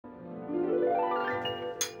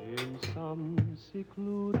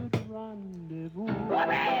secluded rendezvous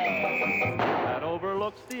that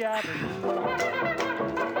overlooks the avenue,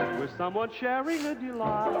 with someone sharing a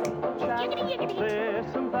delightful chat,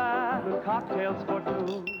 this and that, and cocktails for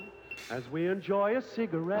two, as we enjoy a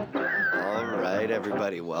cigarette. All right,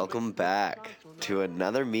 everybody, welcome back to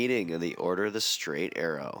another meeting of the Order of the Straight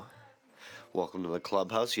Arrow. Welcome to the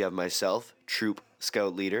clubhouse. You have myself, Troop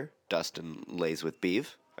Scout Leader, Dustin Lays with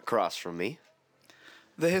Beeve, across from me.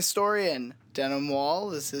 The historian, Denim Wall.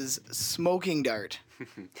 This is Smoking Dart.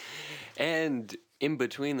 And in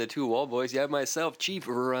between the two wall boys, you have myself, Chief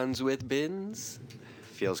Runs with Bins.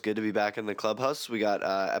 Feels good to be back in the clubhouse. We got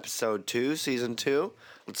episode 2, season 2.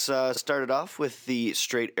 Let's start it off with the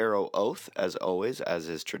Straight Arrow Oath, as always, as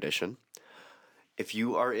is tradition. If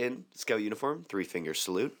you are in Scout uniform, 3-finger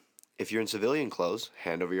salute. If you're in civilian clothes,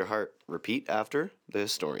 hand over your heart. Repeat after the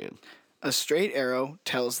historian. A straight arrow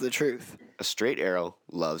tells the truth. A straight arrow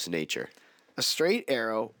loves nature. A straight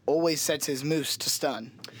arrow always sets his moose to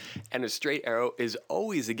stun. And a straight arrow is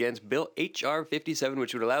always against Bill H.R. 57,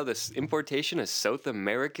 which would allow the importation of South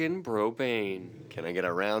American propane. Can I get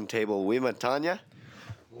a round table Wimatanya?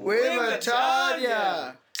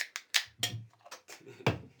 Wimatanya!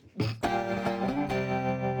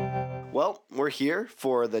 Well, we're here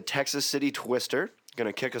for the Texas City Twister. Going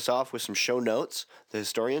to kick us off with some show notes. The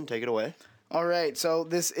historian, take it away. All right, so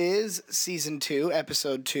this is season 2,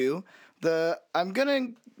 episode 2. I'm going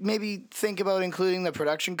to maybe think about including the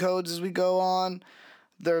production codes as we go on.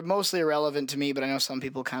 They're mostly irrelevant to me, but I know some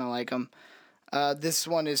people kind of like them. This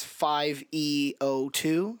one is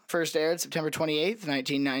 5E02. First aired September 28th,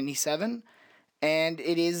 1997. And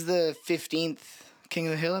it is the 15th King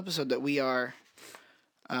of the Hill episode that we are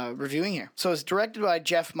reviewing here. So it's directed by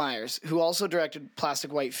Jeff Myers, who also directed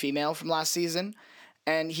Plastic White Female from last season.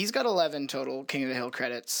 And he's got 11 total King of the Hill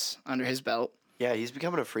credits under his belt. Yeah, he's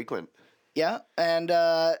becoming a frequent. Yeah, and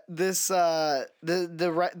the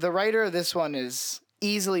writer of this one is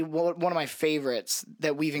easily one of my favorites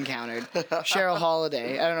that we've encountered. Cheryl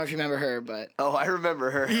Holiday. I don't know if you remember her, but Oh, I remember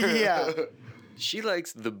her. yeah, She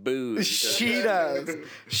likes the booze. she does.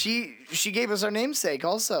 She gave us our namesake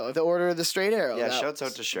also, the Order of the Straight Arrow. Yeah, shouts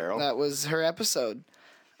out to Cheryl. That was her episode.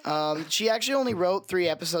 She actually only wrote 3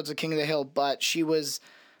 episodes of King of the Hill, but she was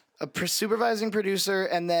a supervising producer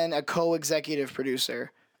and then a co-executive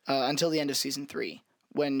producer until the end of season 3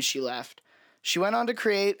 when she left. She went on to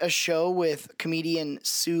create a show with comedian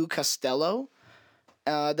Sue Costello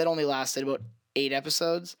that only lasted about 8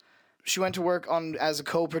 episodes. She went to work as a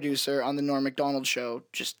co-producer on the Norm Macdonald show,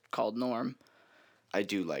 just called Norm. I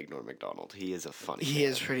do like Norm Macdonald. He is a funny He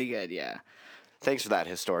man. is pretty good, yeah. Thanks for that,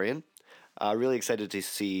 historian. Really excited to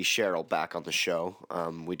see Cheryl back on the show.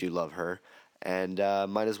 We do love her. And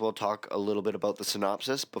might as well talk a little bit about the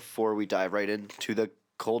synopsis before we dive right into the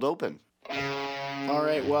cold open. All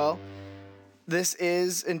right, well, this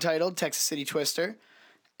is entitled Texas City Twister.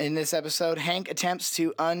 In this episode, Hank attempts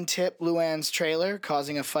to untip Luann's trailer,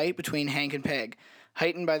 causing a fight between Hank and Peg,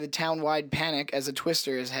 heightened by the town-wide panic as a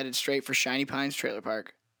Twister is headed straight for Shiny Pines Trailer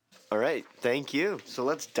Park. All right, thank you. So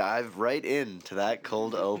let's dive right into that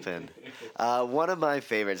cold open. One of my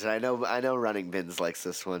favorites, and I know Running Bins likes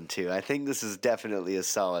this one too. I think this is definitely a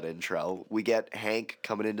solid intro. We get Hank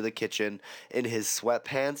coming into the kitchen in his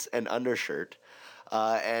sweatpants and undershirt,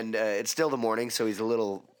 and it's still the morning, so he's a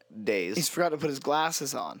little dazed. He's forgot to put his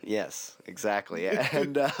glasses on. Yes, exactly.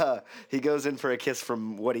 And he goes in for a kiss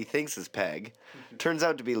from what he thinks is Peg. Turns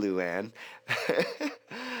out to be Luann.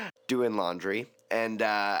 Doing laundry. And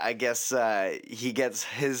I guess he gets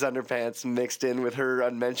his underpants mixed in with her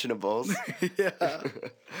unmentionables. Yeah.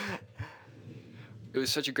 It was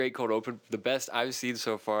such a great cold open. The best I've seen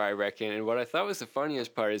so far, I reckon. And what I thought was the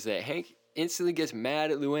funniest part is that Hank instantly gets mad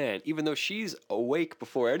at Luann, even though she's awake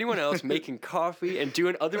before anyone else, making coffee and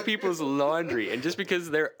doing other people's laundry. And just because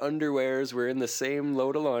their underwears were in the same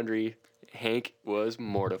load of laundry, Hank was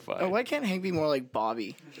mortified. Oh, why can't Hank be more like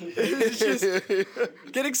Bobby? Just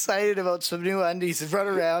get excited about some new undies and run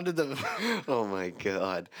around in them. Oh my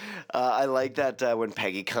God. I like that when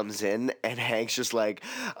Peggy comes in and Hank's just like,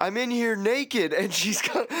 I'm in here naked. And he's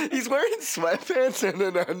wearing sweatpants and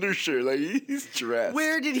an undershirt. Like, he's dressed.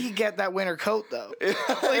 Where did he get that winter coat, though?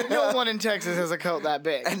 Like, no one in Texas has a coat that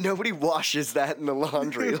big. And nobody washes that in the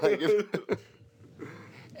laundry. Like,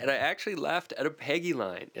 And I actually laughed at a Peggy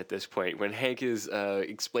line at this point when Hank is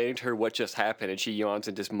explaining to her what just happened and she yawns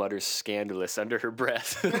and just mutters scandalous under her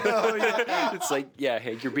breath. Oh, yeah. It's like, yeah,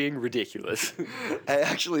 Hank, you're being ridiculous. I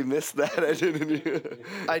actually missed that. I didn't.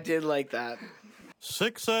 I did like that.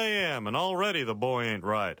 6 a.m. and already the boy ain't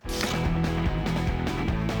right.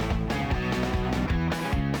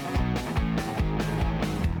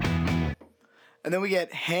 And then we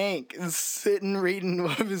get Hank sitting reading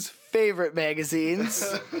one of his favorite magazines.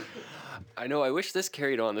 I know. I wish this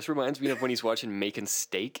carried on. This reminds me of when he's watching Making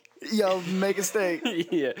Steak. Yo, make a steak.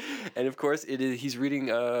 Yeah, and of course, he's reading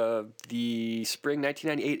the spring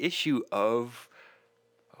 1998 issue of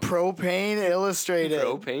Propane Illustrated.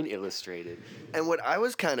 Propane Illustrated. And what I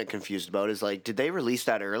was kind of confused about is like, did they release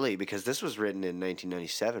that early? Because this was written in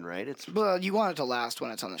 1997, right? It's Well, you want it to last when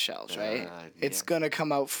it's on the shelves, right? It's yeah. going to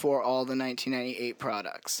come out for all the 1998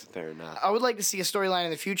 products. fair enough. I would like to see a storyline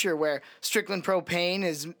in the future where Strickland Propane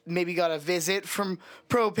has maybe got a visit from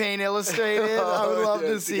Propane Illustrated. I would love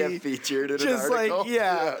to see. get featured in Just an article. like,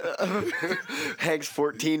 yeah. Hank's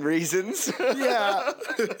 14 Reasons. Yeah.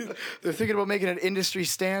 They're thinking about making an industry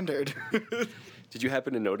standard. Did you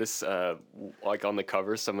happen to notice, like on the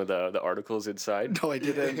cover, some of the articles inside? No, I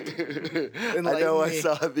didn't. I Enlighten know I me.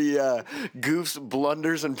 saw the goofs,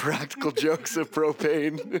 blunders, and practical jokes of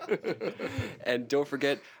propane. And don't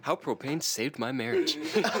forget how propane saved my marriage.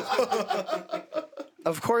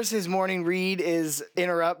 Of course, his morning read is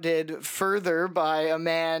interrupted further by a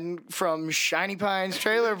man from Shiny Pines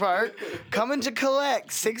Trailer Park coming to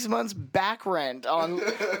collect 6 months back rent on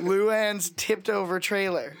Luann's tipped over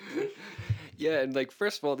trailer. Yeah, and like,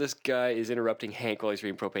 first of all, this guy is interrupting Hank while he's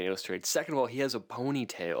reading Propane Illustrated. Second of all, he has a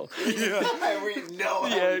ponytail. We know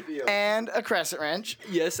how Yeah. he feels. And a crescent wrench.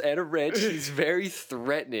 Yes, and a wrench. He's very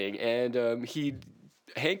threatening, and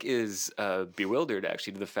Hank is bewildered,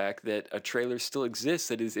 actually, to the fact that a trailer still exists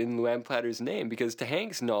that is in Luann Platter's name, because to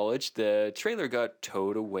Hank's knowledge, the trailer got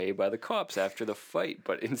towed away by the cops after the fight,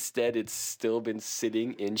 but instead it's still been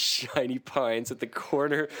sitting in Shiny Pines at the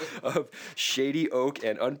corner of Shady Oak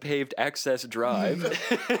and Unpaved Access Drive,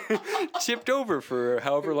 tipped over for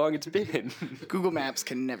however long it's been. Google Maps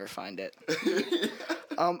can never find it.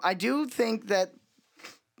 I do think that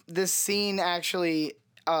this scene actually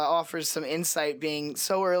offers some insight being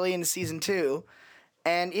so early into season 2,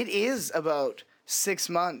 and it is about 6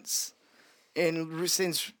 months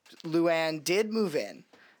since Luann did move in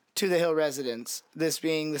to the Hill residence, this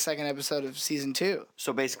being the second episode of season 2.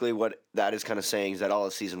 So basically, what that is kind of saying is that all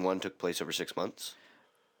of season 1 took place over 6 months.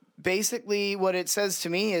 Basically, what it says to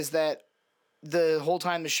me is that the whole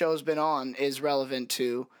time the show's been on is relevant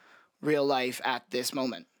to real life at this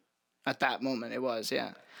moment. At that moment, it was,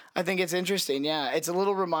 yeah. I think it's interesting, yeah. It's a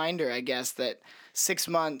little reminder, I guess, that 6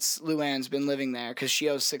 months Luann's been living there because she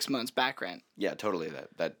owes 6 months back rent. Yeah, totally.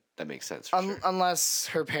 That makes sense. For sure. Unless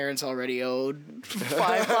her parents already owed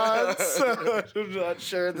 5 months. I'm not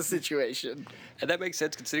sure of the situation. And that makes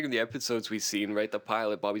sense considering the episodes we've seen, right? The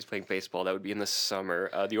pilot, Bobby's playing baseball, that would be in the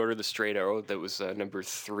summer. The Order of the Straight Arrow, that was number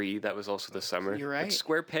 3, that was also the summer. You're right. But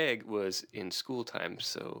Square Peg was in school time,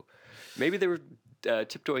 so maybe they were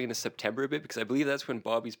tiptoeing into September a bit, because I believe that's when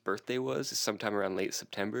Bobby's birthday was, sometime around late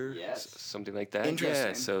September. Yes. Something like that. Interesting.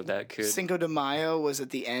 Yeah, so that could... Cinco de Mayo was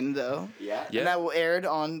at the end, though. Yeah. Yeah. And that will aired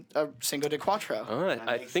on Cinco de Cuatro. Oh,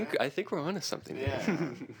 I think we're onto something.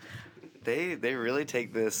 Yeah. They really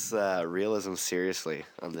take this realism seriously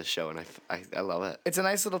on this show, and I love it. It's a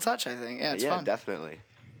nice little touch, I think. Yeah, it's yeah, fun. definitely.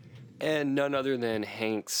 And none other than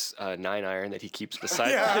Hank's 9-iron that he keeps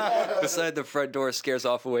beside beside the front door scares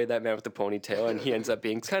off away that man with the ponytail, and he ends up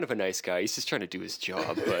being kind of a nice guy. He's just trying to do his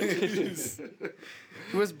job, but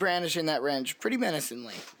He was brandishing that wrench pretty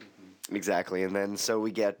menacingly. Exactly. And then so we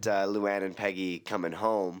get Luann and Peggy coming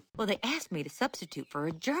home. Well, they asked me to substitute for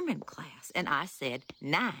a German class, and I said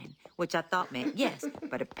 9, which I thought meant yes,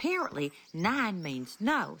 but apparently 9 means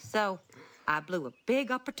no, so I blew a big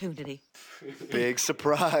opportunity. Big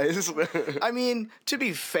surprise. I mean, to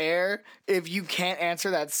be fair, if you can't answer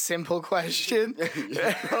that simple question,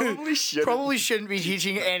 probably shouldn't be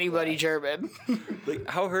teaching anybody German. like,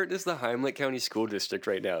 how hurt is the Heimlich County School District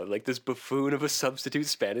right now? Like, this buffoon of a substitute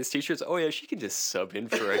Spanish teacher is, oh yeah, she can just sub in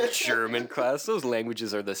for a German class. Those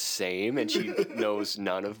languages are the same, and she knows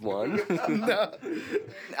none of one.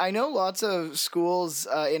 I know lots of schools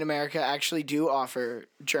in America actually do offer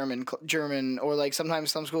German, or like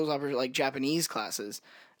sometimes some schools offer like Japanese classes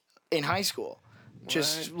in high school.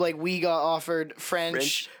 Just like we got offered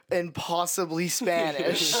French. And possibly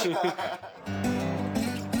Spanish.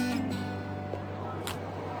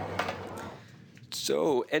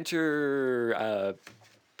 So enter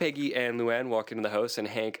Peggy and Luann walk into the house, and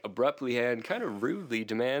Hank abruptly and kind of rudely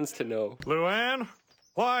demands to know. Luann,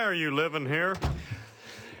 why are you living here?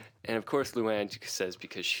 And of course, Luann says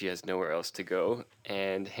because she has nowhere else to go.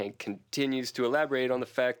 And Hank continues to elaborate on the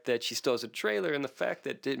fact that she still has a trailer, and the fact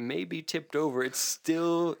that it may be tipped over, it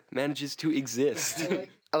still manages to exist.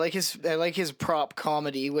 I like his prop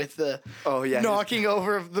comedy with the Oh, yeah. knocking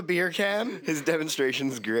over the beer can. His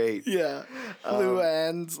demonstration's great. Yeah.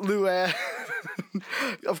 Luann.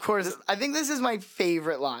 Of course, I think this is my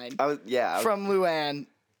favorite line from Luann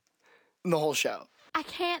in the whole show. I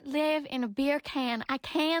can't live in a beer can. I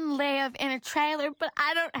can live in a trailer, but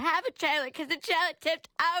I don't have a trailer because the trailer tipped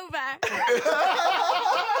over.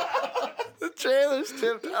 The trailer's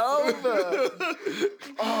tipped over.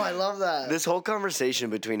 Oh, I love that. This whole conversation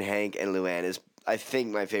between Hank and Luann is, I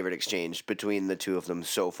think, my favorite exchange between the two of them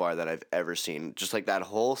so far that I've ever seen. Just like that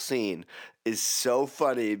whole scene is so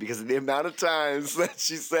funny because of the amount of times that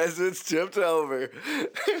she says it's tipped over.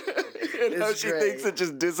 And how she thinks it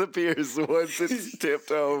just disappears once it's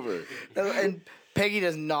tipped over. And Peggy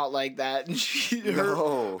does not like that. And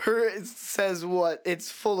her it says what?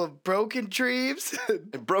 It's full of broken dreams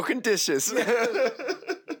and broken dishes.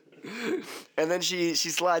 And then she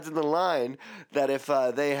slides in the line that if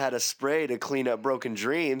they had a spray to clean up broken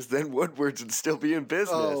dreams, then Woodward's would still be in business.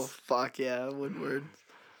 Oh, fuck yeah, Woodward.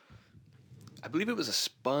 I believe it was a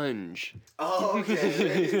sponge. Oh,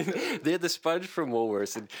 okay. They had the sponge from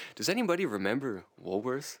Woolworths. And does anybody remember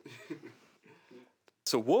Woolworths?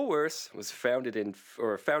 So Woolworths was founded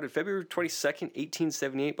February 22nd,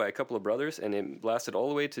 1878 by a couple of brothers, and it lasted all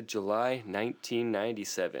the way to July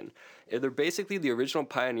 1997. They're basically the original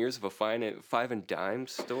pioneers of a five and dime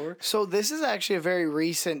store. So this is actually a very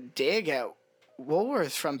recent dig at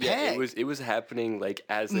Woolworths from Peg. Yeah, it was happening like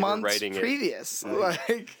as they months were writing previous.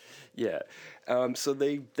 it. Yeah. So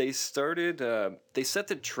they started, they set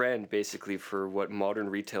the trend basically for what modern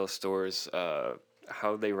retail stores,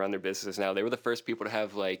 how they run their business now. They were the first people to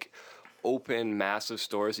have like open, massive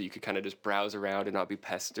stores that you could kind of just browse around and not be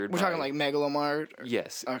pestered. We're talking like Megalomart?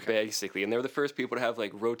 Yes, okay. Basically. And they were the first people to have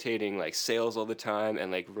like rotating like sales all the time and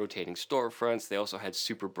like rotating storefronts. They also had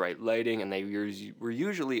super bright lighting, and they were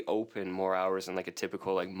usually open more hours than like a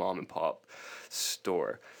typical like mom and pop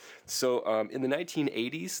store. So in the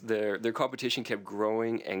 1980s, their competition kept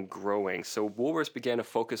growing and growing. So Woolworths began to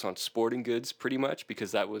focus on sporting goods pretty much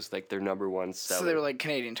because that was like their number one seller. So they were like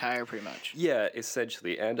Canadian Tire pretty much. Yeah,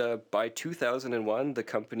 essentially. And by 2001, the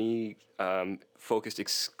company focused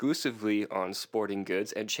exclusively on sporting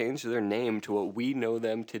goods and changed their name to what we know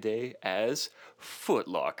them today as Foot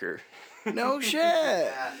Locker. No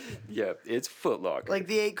shit. Yeah, it's Foot Locker. Like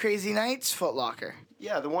the 8 Crazy Nights Foot Locker.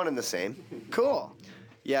 Yeah, the one and the same. Cool.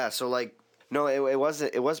 Yeah, so like, no, it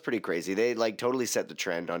was pretty crazy. They like totally set the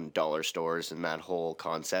trend on dollar stores and that whole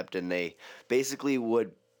concept, and they basically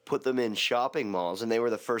would put them in shopping malls, and they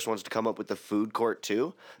were the first ones to come up with the food court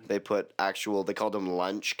too. They put they called them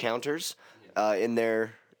lunch counters in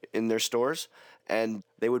their stores, and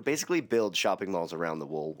they would basically build shopping malls around the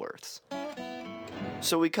Woolworths.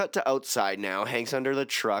 So we cut to outside now. Hank's under the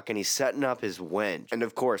truck, and he's setting up his wench. And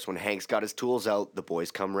of course, when Hank's got his tools out, the boys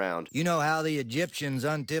come round. You know how the Egyptians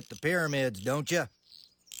untipped the pyramids, don't you?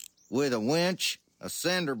 With a winch, a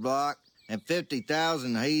cinder block, and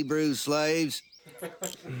 50,000 Hebrew slaves.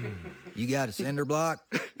 You got a cinder block?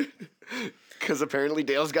 Because apparently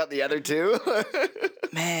Dale's got the other two.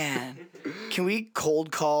 Man, can we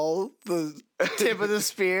cold call the tip of the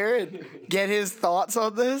spear and get his thoughts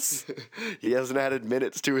on this? He hasn't added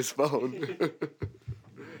minutes to his phone.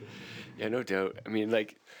 Yeah, no doubt. I mean,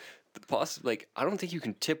 like, I don't think you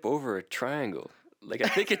can tip over a triangle. Like, I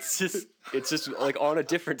think it's just like on a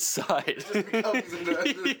different side.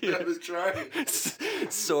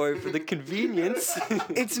 Sorry for the convenience.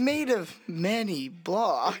 It's made of many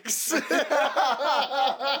blocks.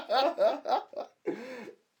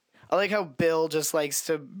 I like how Bill just likes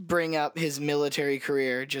to bring up his military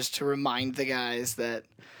career just to remind the guys that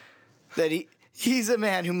he's a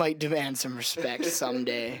man who might demand some respect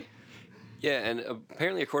someday. Yeah, and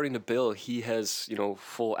apparently, according to Bill, he has,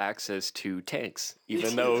 full access to tanks,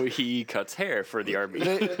 even though he cuts hair for the army.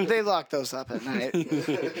 They lock those up at night.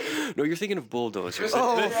 No, you're thinking of bulldozers.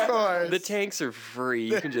 Oh, of course. The tanks are free.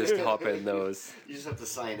 You can just hop in those. You just have to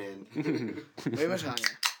sign in.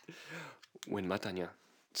 Win Matanya.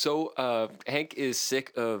 So Hank is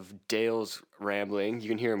sick of Dale's rambling. You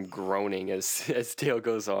can hear him groaning as Dale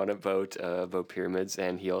goes on about pyramids,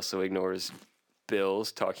 and he also ignores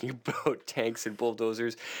Bill's talking about tanks and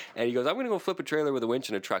bulldozers, and he goes, "I'm going to go flip a trailer with a winch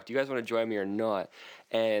and a truck. Do you guys want to join me or not?"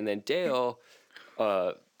 And then Dale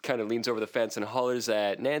kind of leans over the fence and hollers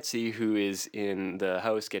at Nancy, who is in the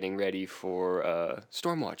house getting ready for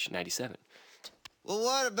Stormwatch 97. Well,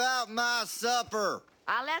 what about my supper?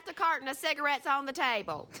 I left a carton of cigarettes on the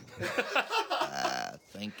table. I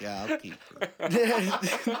think I'll keep her.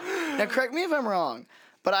 Now, correct me if I'm wrong,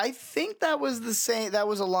 but I think that was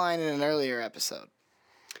a line in an earlier episode.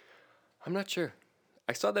 I'm not sure.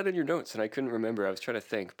 I saw that in your notes and I couldn't remember. I was trying to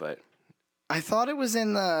think, but I thought it was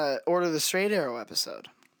in the Order of the Straight Arrow episode.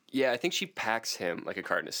 yeah, I think she packs him like a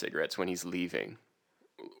carton of cigarettes when he's leaving,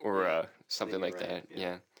 or something like that.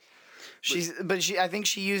 Yeah. I think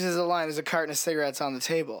she uses a line, "There's a carton of cigarettes on the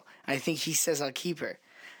table." And I think he says, "I'll keep her."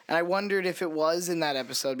 And I wondered if it was in that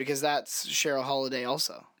episode because that's Cheryl Holiday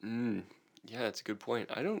also. Yeah, that's a good point.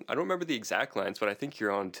 I don't remember the exact lines, but I think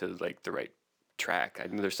you're on to like the right track. I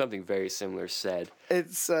mean, there's something very similar said.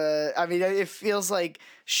 It's I mean, it feels like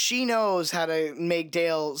she knows how to make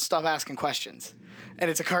Dale stop asking questions. And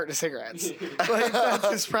it's a carton of cigarettes. Like, that's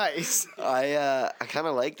his price. I kind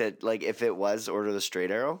of like that. Like, if it was Order of the Straight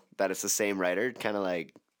Arrow, that it's the same writer, kind of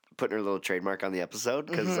like putting her little trademark on the episode.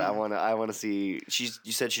 Because I wanna see.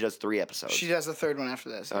 You said she does 3 episodes. She does the third one after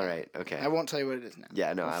this. All right. Okay. I won't tell you what it is now.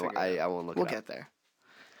 Yeah. No. I won't look. We'll it up. get there.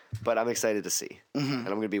 But I'm excited to see, and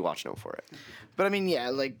I'm gonna be watching out for it. But I mean, yeah,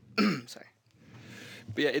 like, sorry.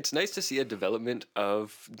 But yeah, it's nice to see a development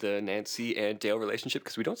of the Nancy and Dale relationship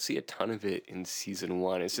because we don't see a ton of it in season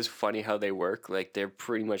 1. It's just funny how they work. Like, they're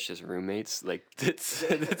pretty much just roommates. Like,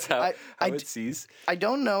 that's how it sees. I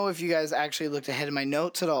don't know if you guys actually looked ahead in my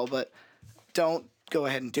notes at all, but don't go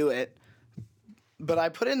ahead and do it. But I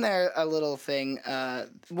put in there a little thing.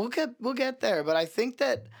 We'll get there, but I think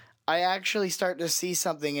that I actually start to see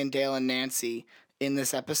something in Dale and Nancy in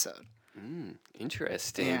this episode.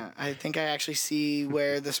 Interesting. Yeah, I think I actually see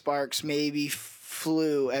where the sparks maybe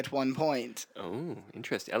flew at one point. Oh,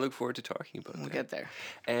 interesting. I look forward to talking about that. We'll get there.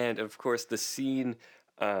 And, of course, the scene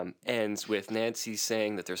ends with Nancy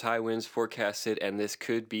saying that there's high winds forecasted and this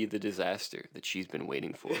could be the disaster that she's been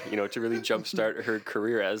waiting for, to really jumpstart her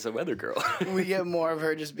career as a weather girl. We get more of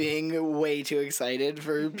her just being way too excited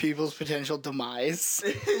for people's potential demise.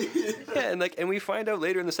 Yeah, and we find out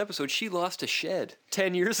later in this episode she lost a shed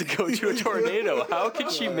 10 years ago to a tornado. How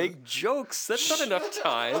can she make jokes? That's not enough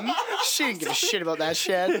time. She didn't give a shit about that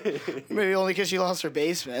shed. Maybe only because she lost her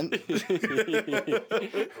basement.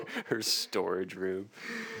 Her storage room.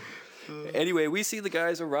 Anyway, we see the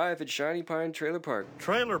guys arrive at Shiny Pine Trailer Park.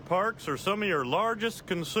 Trailer parks are some of your largest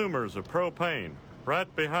consumers of propane,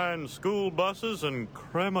 right behind school buses and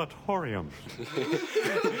crematoriums.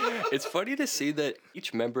 It's funny to see that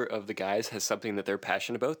each member of the guys has something that they're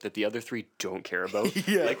passionate about that the other 3 don't care about.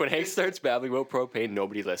 Yeah. Like when Hank starts babbling about propane,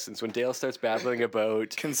 nobody listens. When Dale starts babbling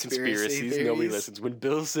about conspiracies, nobody listens. When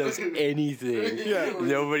Bill says anything,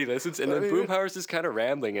 nobody listens. And then Boomhauer's just kind of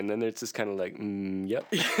rambling, and then it's just kind of like, yep.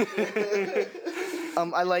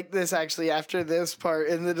 I like this actually after this part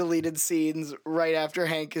in the deleted scenes, right after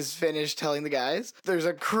Hank is finished telling the guys, there's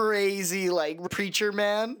a crazy preacher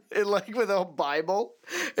man with a Bible.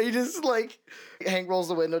 And he just Hank rolls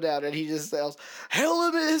the window down and he just yells,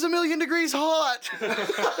 "Hell is 1,000,000 degrees hot."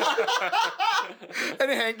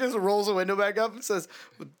 And Hank just rolls the window back up and says,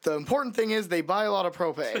 "The important thing is they buy a lot of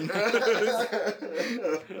propane."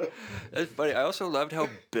 That's funny. I also loved how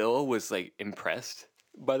Bill was impressed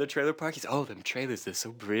by the trailer park. He's, "Oh, them trailers, they're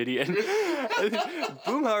so pretty." And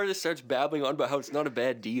Boomhauer just starts babbling on about how it's not a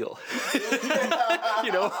bad deal.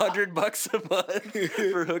 $100 a month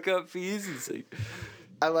for hookup fees. It's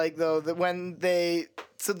I like, though, that when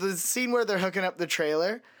so the scene where they're hooking up the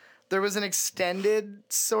trailer, there was an extended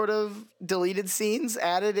sort of deleted scenes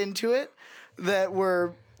added into it that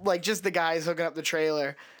were just the guys hooking up the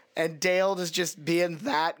trailer. And Dale is just being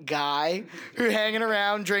that guy who hanging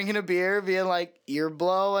around drinking a beer, being like, "You're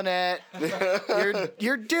blowing it.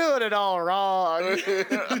 You're doing it all wrong."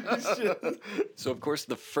 So, of course,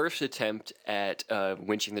 the first attempt at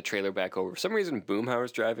winching the trailer back over. For some reason,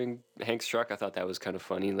 Boomhauer's driving Hank's truck. I thought that was kind of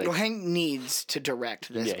funny. Well, Hank needs to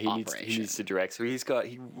direct this operation. He needs to direct. So he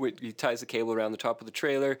ties the cable around the top of the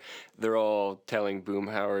trailer. They're all telling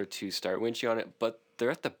Boomhauer to start winching on it, but they're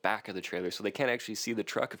at the back of the trailer, so they can't actually see the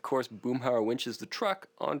truck. Of course, Boomhauer winches the truck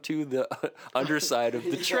onto the underside of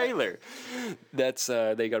the trailer. That's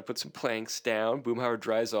they got to put some planks down. Boomhauer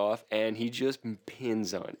drives off, and he just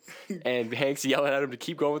pins on it. And Hank's yelling at him to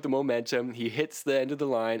keep going with the momentum. He hits the end of the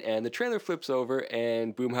line, and the trailer flips over,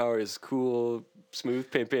 and Boomhauer is cool, smooth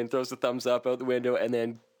pimpin', throws the thumbs up out the window, and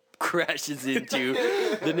then crashes into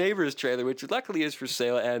the neighbor's trailer, which luckily is for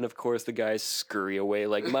sale, and of course the guys scurry away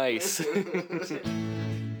like mice.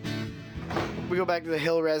 We go back to the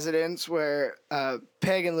Hill residence where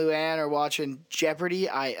Peg and Luann are watching Jeopardy,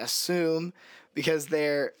 I assume, because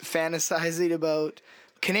they're fantasizing about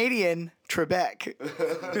Canadian Trebek.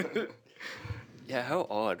 Yeah, how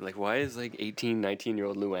odd. Why is 18,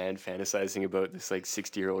 19-year-old Luann fantasizing about this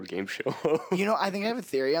 60-year-old game show? I think I have a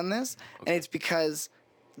theory on this, and it's because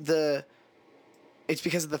of the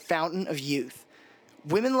fountain of youth.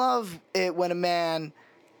 Women love it when a man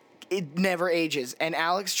it never ages. And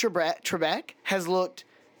Alex Trebek has looked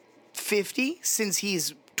 50 since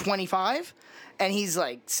he's 25, and he's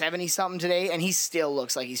like 70-something today, and he still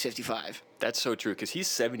looks like he's 55. That's so true, because he's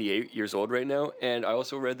 78 years old right now, and I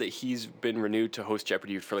also read that he's been renewed to host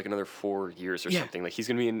Jeopardy for like another 4 years or something. Like, he's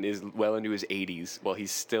going to be well into his 80s while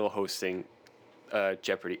he's still hosting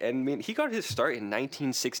Jeopardy. And I mean, he got his start in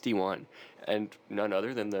 1961, and none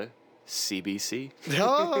other than the CBC.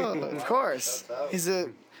 Oh, of course. He's a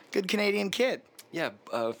good Canadian kid. Yeah,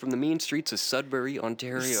 from the mean streets of Sudbury,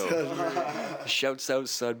 Ontario. Shouts out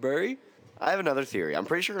Sudbury. I have another theory. I'm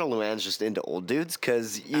pretty sure Luann's just into old dudes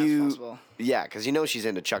because possible. Yeah, because you know she's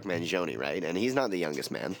into Chuck Mangione, right? And he's not the youngest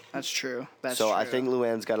man. That's true. So I think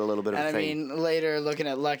Luann's got a little bit of a and thing. I mean, later looking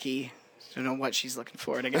at Lucky, I don't know what she's looking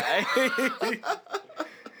for in a guy.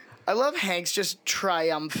 I love Hank's just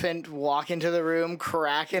triumphant walk into the room,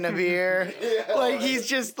 cracking a beer. Like, he's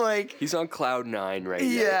just like... He's on cloud 9 right now.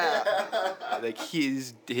 Yeah. Like,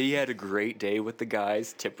 he had a great day with the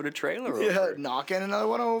guys, tipping a trailer over. Yeah, knocking another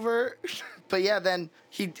one over. But yeah, then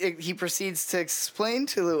he proceeds to explain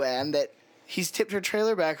to Luann that he's tipped her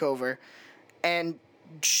trailer back over, and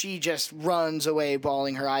she just runs away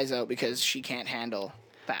bawling her eyes out because she can't handle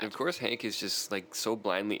that. And of course, Hank is just, like, so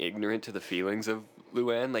blindly ignorant to the feelings of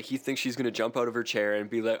Luann. Like, he thinks she's going to jump out of her chair and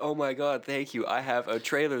be like, oh my god, thank you, I have a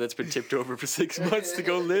trailer that's been tipped over for 6 months to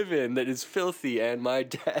go live in that is filthy, and my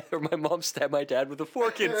mom stabbed my dad with a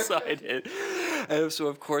fork inside it. And so,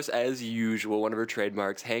 of course, as usual, one of her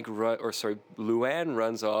trademarks, Luann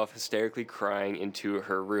runs off hysterically crying into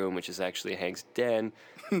her room, which is actually Hank's den,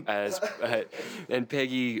 and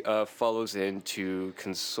Peggy follows in to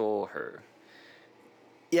console her.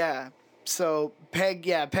 Yeah. So Peg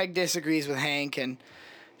disagrees with Hank, and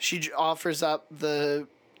she offers up the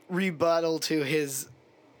rebuttal to his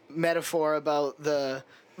metaphor about the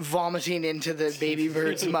vomiting into the baby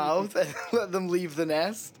bird's mouth and let them leave the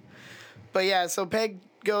nest. But yeah, so Peg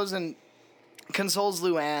goes and consoles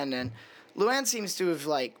Luann, and Luann seems to have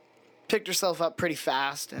like picked herself up pretty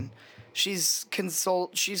fast, and she's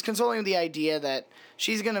consoling with the idea that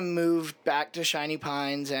she's gonna move back to Shiny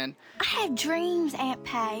Pines. And I have dreams, Aunt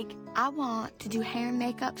Peg. I want to do hair and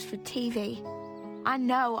makeups for TV. I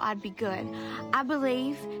know I'd be good. I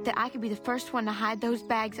believe that I could be the first one to hide those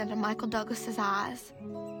bags under Michael Douglas's eyes.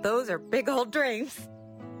 Those are big old dreams.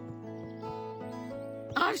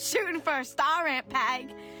 I'm shooting for a star, Aunt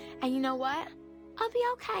Peg. And you know what? I'll be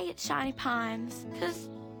okay at Shiny Pines, because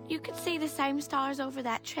you could see the same stars over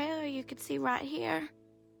that trailer you could see right here.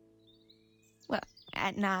 Well,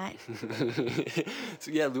 at night.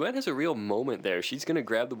 So yeah, Luann has a real moment there. She's going to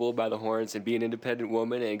grab the bull by the horns and be an independent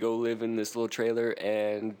woman and go live in this little trailer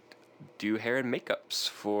and do hair and makeups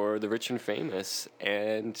for the rich and famous.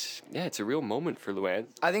 And yeah, it's a real moment for Luann.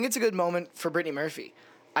 I think it's a good moment for Brittany Murphy.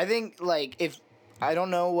 I think, like, I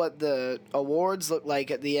don't know what the awards look like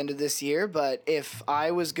at the end of this year, but if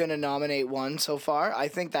I was going to nominate one so far, I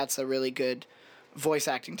think that's a really good voice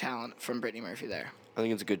acting talent from Brittany Murphy there. I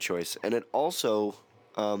think it's a good choice. And it also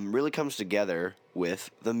really comes together with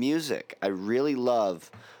the music. I really love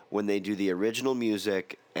when they do the original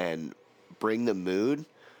music and bring the mood,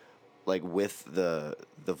 like, with the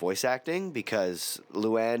voice acting, because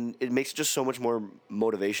Luann, it makes it just so much more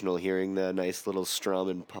motivational hearing the nice little strum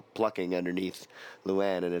and plucking underneath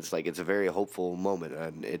Luann, and it's like, it's a very hopeful moment,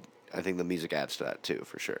 and I think the music adds to that too,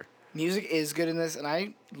 for sure. Music is good in this, and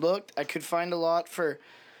I could find a lot for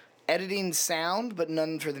editing sound, but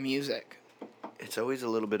none for the music. It's always a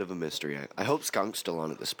little bit of a mystery. I hope Skunk's still on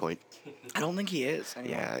at this point. I don't think he is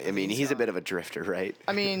anymore. Yeah, I mean, he's a bit of a drifter, right?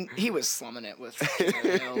 I mean, he was slumming it with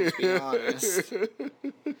to be honest.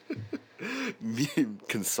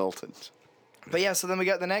 Consultant. But yeah, so then we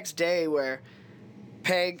got the next day where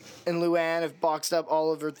Peg and Luann have boxed up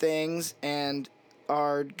all of her things and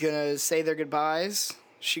are gonna say their goodbyes.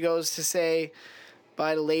 She goes to say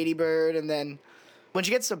bye to Ladybird, and then when she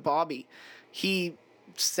gets to Bobby, he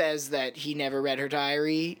says that he never read her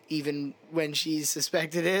diary, even when she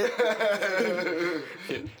suspected it.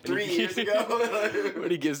 3 years ago.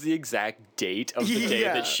 When he gives the exact date of the day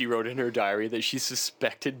that she wrote in her diary that she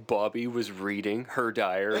suspected Bobby was reading her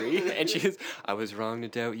diary. And she goes, I was wrong to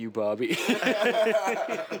doubt you, Bobby.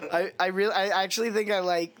 I actually think I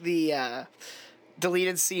like the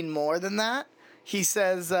deleted scene more than that. He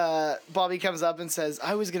says, Bobby comes up and says,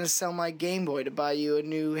 I was going to sell my Game Boy to buy you a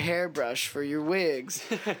new hairbrush for your wigs.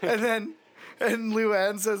 And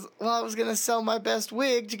Luann says, well, I was going to sell my best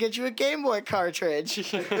wig to get you a Game Boy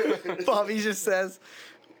cartridge. Bobby just says,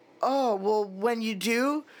 oh, well, when you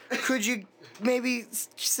do, could you maybe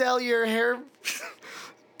sell your hair?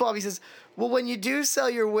 Bobby says, Well, when you do sell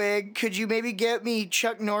your wig, could you maybe get me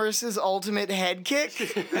Chuck Norris's ultimate head kick?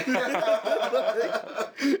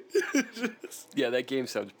 Yeah, that game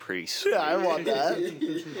sounds pretty sweet. Yeah, I want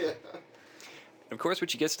that. Of course, when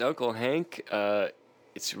she gets to Uncle Hank,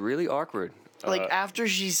 it's really awkward. Like, after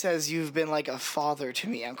she says, you've been like a father to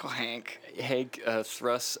me, Uncle Hank. Hank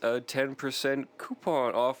thrusts a 10%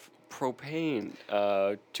 coupon off propane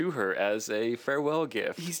to her as a farewell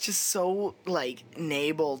gift. He's just so, like,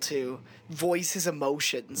 unable to voice his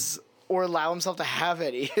emotions or allow himself to have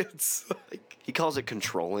any. It's like... He calls it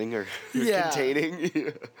controlling or Yeah.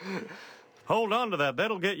 containing. Hold on to that.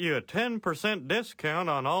 That'll get you a 10% discount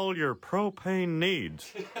on all your propane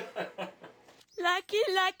needs.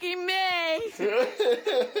 Lucky me.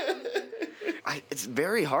 It's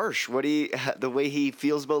very harsh the way he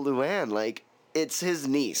feels about Luann. Like, it's his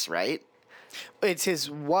niece, right? It's his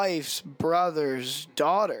wife's brother's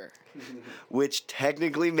daughter. Which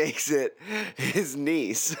technically makes it his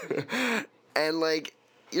niece. And, like,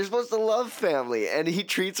 you're supposed to love family, and he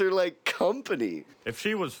treats her like company. If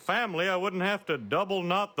she was family, I wouldn't have to double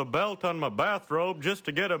knot the belt on my bathrobe just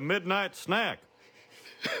to get a midnight snack.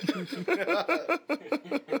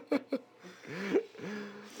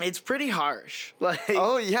 It's pretty harsh. Like,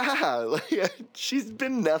 oh yeah, like she's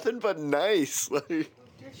been nothing but nice. Like,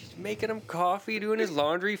 She's making him coffee, doing his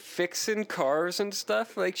laundry, fixing cars and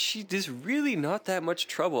stuff. Like, there's really not that much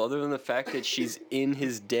trouble other than the fact that she's in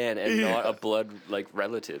his den and not a blood, like,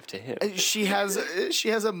 relative to him. she has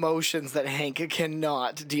emotions that Hank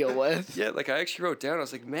cannot deal with. Yeah, like, I actually wrote down, I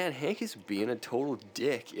was like, man, Hank is being a total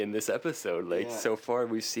dick in this episode. Like, so far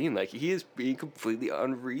we've seen, like, he is being completely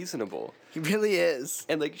unreasonable. He really is.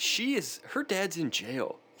 And, like, her dad's in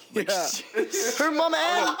jail. Like, Yeah. Her mom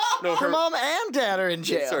and her mom and dad are in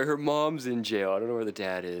jail. Sorry, her mom's in jail. I don't know where the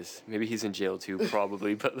dad is. Maybe he's in jail too,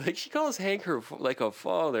 probably. But like, she calls Hank her like a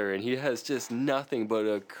father, and he has just nothing but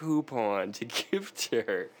a coupon to give to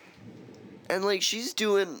her. and like she's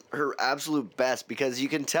doing her absolute best because you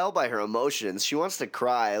can tell by her emotions. She wants to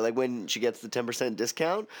cry. Like when she gets the 10%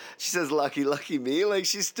 discount, she says, "Lucky, lucky me." Like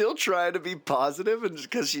she's still trying to be positive, and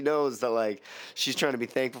because she knows that like she's trying to be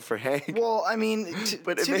thankful for Hank. Well, I mean,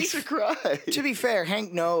 but it makes her cry. To be fair,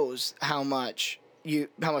 Hank knows how much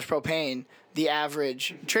propane the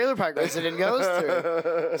average trailer park resident goes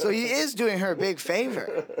through. So he is doing her a big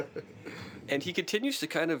favor. And he continues to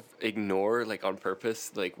kind of ignore, like, on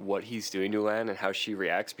purpose, like, what he's doing to Luann and how she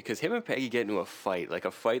reacts, because him and Peggy get into a fight, like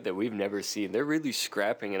a fight that we've never seen. They're really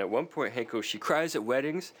scrapping, and at one point, Hank goes, she cries at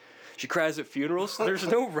weddings, she cries at funerals, so there's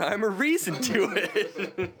no rhyme or reason to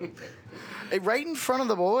it. Right in front of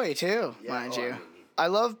the boy, too, mind you. I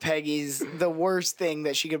love Peggy's the worst thing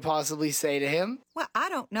that she could possibly say to him. Well, I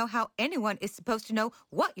don't know how anyone is supposed to know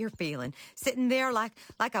what you're feeling, sitting there like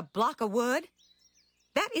a block of wood.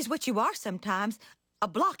 That is what you are sometimes, a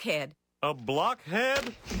blockhead. A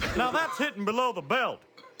blockhead? Now that's hitting below the belt.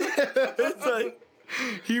 It's like,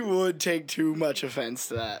 he would take too much offense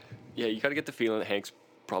to that. Yeah, you kind of get the feeling that Hank's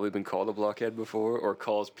probably been called a blockhead before, or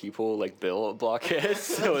calls people like Bill a blockhead,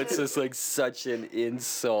 so it's just like such an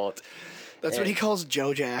insult. That's what he calls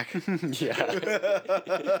Joe Jack.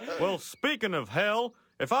 Yeah. Well, speaking of hell,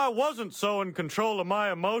 if I wasn't so in control of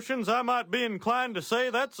my emotions, I might be inclined to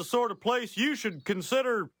say that's the sort of place you should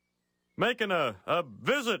consider making a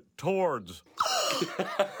visit towards.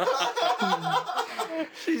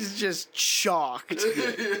 She's just shocked.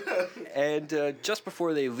 And just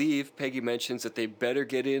before they leave, Peggy mentions that they better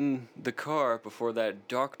get in the car before that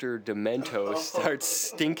Dr. Demento starts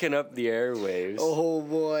stinking up the airwaves. Oh,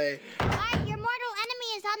 boy. Bart, your mortal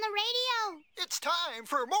enemy is on the radio. It's time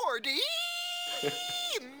for more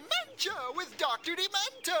Dementia with Dr.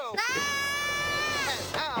 Demento.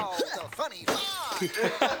 And now, the funny fun.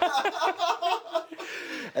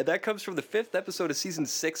 And that comes from the 5th episode of Season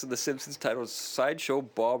 6 of The Simpsons titled Sideshow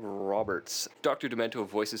Bob Roberts. Dr. Demento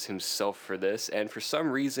voices himself for this, and for some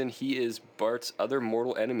reason he is Bart's other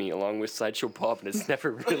mortal enemy along with Sideshow Bob, and it's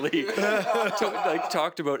never really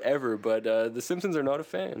talked about ever, but The Simpsons are not a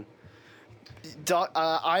fan.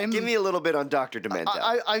 Give me a little bit on Dr.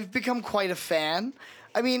 Demento. I've become quite a fan.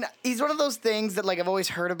 I mean, he's one of those things that like I've always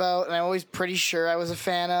heard about, and I'm always pretty sure I was a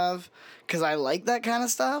fan of because I like that kind of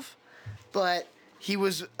stuff. But he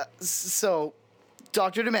was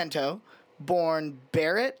Dr. Demento, born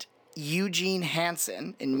Barrett Eugene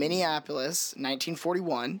Hansen in Minneapolis,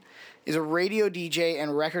 1941, is a radio DJ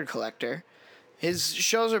and record collector His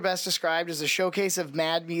shows are best described as a showcase of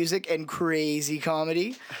mad music and crazy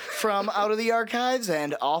comedy from Out of the Archives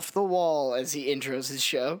and Off the Wall, as he intros his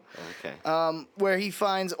show. Okay. Where he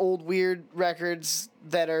finds old weird records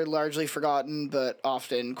that are largely forgotten but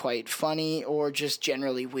often quite funny or just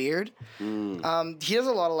generally weird. He does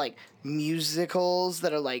a lot of like musicals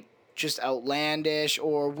that are like just outlandish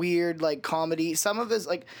or weird like comedy. Some of his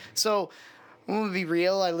like I'm gonna be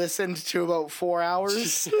real. I listened to about 4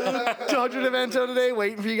 hours Dr. Demento today,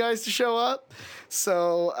 waiting for you guys to show up.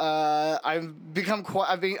 So I've become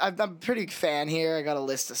I'm a pretty big fan here. I got a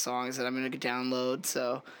list of songs that I'm gonna download.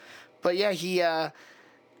 So, but yeah, he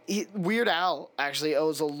Weird Al actually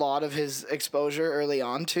owes a lot of his exposure early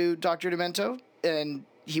on to Dr. Demento, and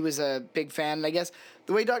he was a big fan. And I guess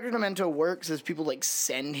the way Dr. Demento works is people like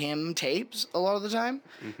send him tapes a lot of the time.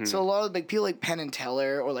 So a lot of like people like Penn and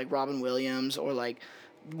Teller or like Robin Williams or like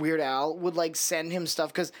Weird Al would like send him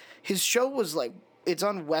stuff because his show was like it's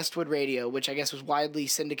on Westwood Radio, which I guess was widely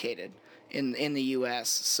syndicated in the U.S.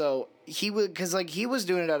 So he would because like he was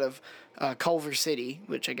doing it out of Culver City,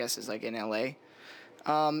 which I guess is like in L.A.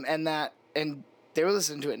 And they were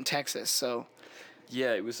listening to it in Texas. So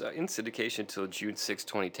yeah, it was in syndication until June 6,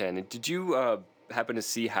 2010. And did you happen to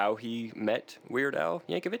see how he met Weird Al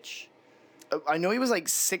Yankovic? I know he was like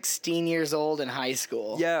 16 years old in high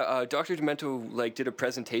school. Yeah, Dr. Demento like did a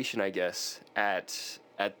presentation, I guess, at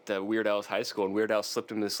the Weird Al's high school, and Weird Al slipped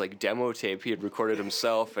him this like demo tape he had recorded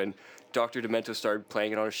himself, and Dr. Demento started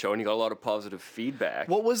playing it on a show, and he got a lot of positive feedback.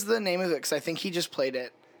 What was the name of it? Because I think he just played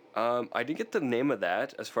it. I didn't get the name of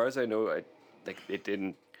that. As far as I know, it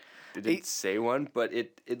didn't say one, but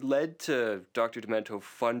it led to Dr. Demento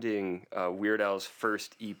funding Weird Al's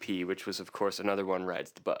first EP, which was, of course, Another One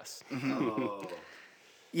Rides the Bus.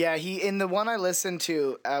 Yeah, in the one I listened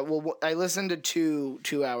to, I listened to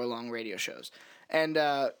 2 hour long radio shows. And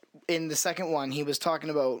in the second one, he was talking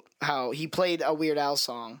about how he played a Weird Al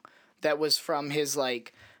song that was from his,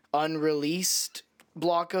 like, unreleased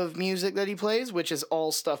block of music that he plays, which is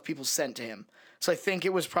all stuff people sent to him. So I think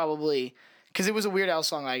it was probably... Because it was a Weird Al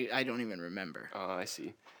song I don't even remember. Oh, I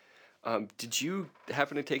see. Did you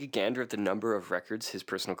happen to take a gander at the number of records his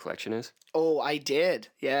personal collection is? Oh, I did.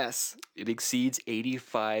 Yes. It exceeds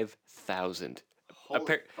 85,000.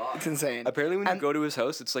 It's insane. Apparently when you go to his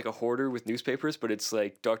house, it's like a hoarder with newspapers, but it's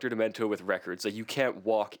like Dr. Demento with records. Like you can't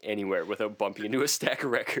walk anywhere without bumping into a stack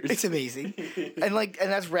of records. It's amazing. and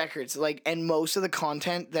that's records. And most of the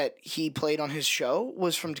content that he played on his show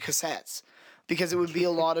was from cassettes. Because it would be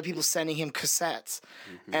a lot of people sending him cassettes,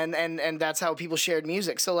 and that's how people shared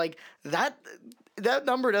music. So like that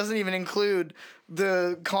number doesn't even include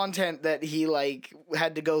the content that he like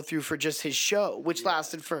had to go through for just his show, which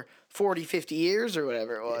lasted for 40, 50 years or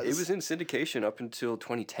whatever it was. It was in syndication up until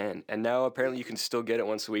 2010, and now apparently you can still get it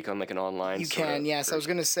once a week on like an online. You can, yes. Version. I was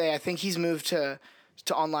gonna say I think he's moved to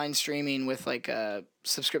online streaming with like a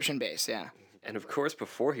subscription base. Yeah. And of course,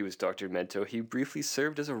 before he was Dr. Demento, he briefly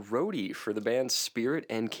served as a roadie for the bands Spirit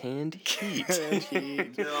and Canned Heat.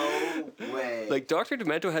 No way. Like, Dr.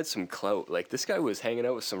 Demento had some clout. Like, this guy was hanging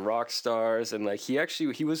out with some rock stars, and, like, he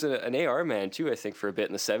was an AR man, too, I think, for a bit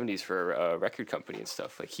in the 70s for a record company and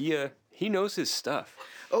stuff. Like, he knows his stuff.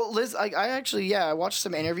 Oh, Liz, I watched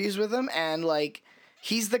some interviews with him, and, like,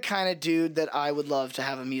 he's the kind of dude that I would love to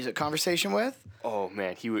have a music conversation with. Oh,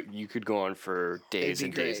 man, you could go on for days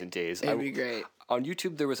and days and days. It'd be great. On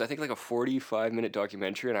YouTube, there was, I think, like a 45-minute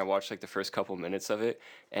documentary, and I watched, like, the first couple minutes of it,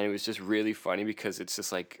 and it was just really funny because it's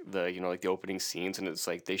just, like, the opening scenes, and it's,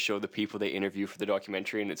 like, they show the people they interview for the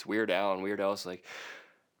documentary, and it's Weird Al, and Weird Al's like,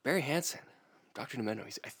 Barry Hansen, Dr. Demento,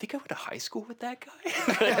 I think I went to high school with that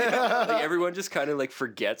guy. Like, everyone just kind of, like,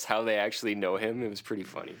 forgets how they actually know him. It was pretty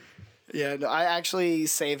funny. Yeah, no, I actually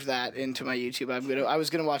saved that into my YouTube. I was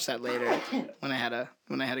gonna watch that later when I had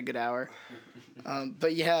a good hour.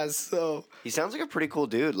 But yeah, so he sounds like a pretty cool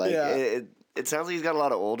dude. Like it sounds like he's got a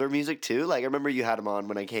lot of older music too. Like I remember you had him on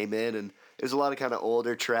when I came in, and there's a lot of kind of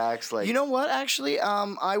older tracks. Like you know what? Actually,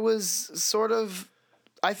 I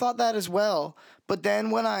thought that as well. But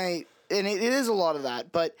then it is a lot of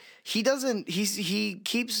that. But he doesn't. He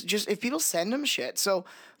keeps just if people send him shit. So.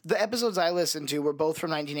 The episodes I listened to were both from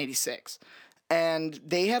 1986, and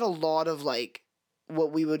they had a lot of, like,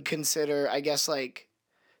 what we would consider, I guess, like,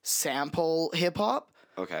 sample hip-hop.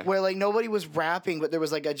 Okay. Where, like, nobody was rapping, but there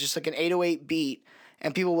was, like, just, like, an 808 beat,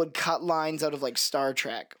 and people would cut lines out of, like, Star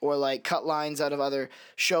Trek, or, like, cut lines out of other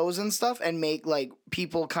shows and stuff, and make, like,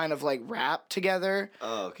 people kind of, like, rap together.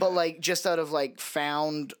 Oh, okay. But, like, just out of, like,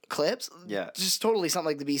 found clips. Yeah. Just totally something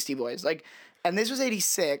like the Beastie Boys. Like, and this was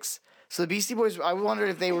 86, So the Beastie Boys, I wondered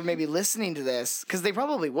if they were maybe listening to this, because they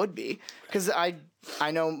probably would be, because I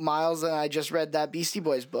know Miles and I just read that Beastie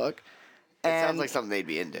Boys book. It sounds like something they'd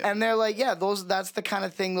be into. And they're like, yeah, that's the kind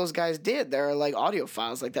of thing those guys did. They're like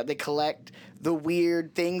audiophiles like that. They collect the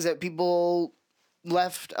weird things that people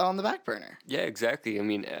left on the back burner. Yeah, exactly. I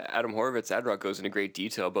mean, Adam Horowitz, Ad Rock, goes into great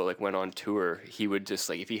detail about like when on tour, he would just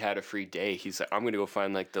like, if he had a free day, he's like, I'm going to go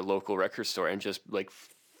find like the local record store and just like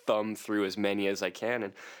thumb through as many as I can.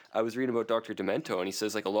 And I was reading about Dr. Demento, and he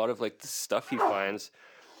says like a lot of like the stuff he finds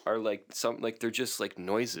are like they're just like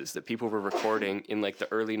noises that people were recording in like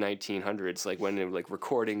the early 1900s, like when like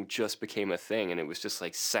recording just became a thing, and it was just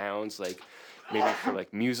like sounds like maybe for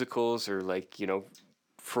like musicals or like, you know,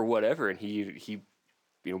 for whatever, and he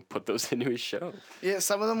you know, put those into his show. Yeah,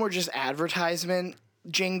 some of them were just advertisement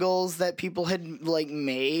jingles that people had like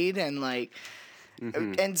made, and like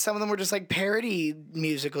and some of them were just like parody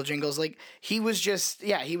musical jingles. Like he was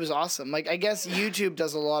awesome. Like I guess YouTube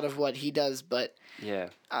does a lot of what he does, but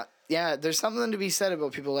yeah, there's something to be said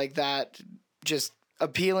about people like that just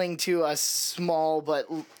appealing to a small but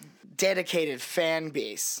dedicated fan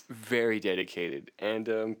base. Very dedicated.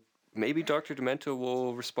 And maybe Dr. Demento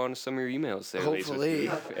will respond to some of your emails there. Hopefully.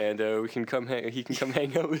 And he can come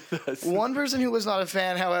hang out with us. One person who was not a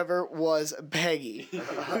fan, however, was Peggy.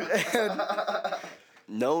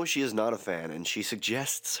 No, she is not a fan, and she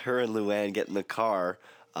suggests her and Luann get in the car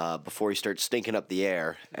before he starts stinking up the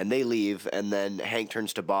air, and they leave, and then Hank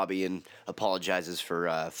turns to Bobby and apologizes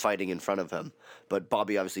for fighting in front of him. But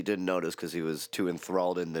Bobby obviously didn't notice because he was too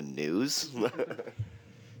enthralled in the news.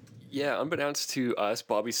 Yeah, unbeknownst to us,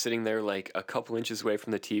 Bobby's sitting there like a couple inches away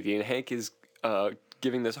from the TV, and Hank is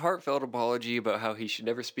giving this heartfelt apology about how he should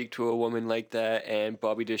never speak to a woman like that, and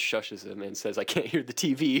Bobby just shushes him and says, I can't hear the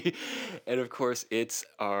TV. And of course, it's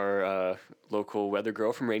our local weather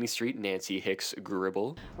girl from Rainy Street, Nancy Hicks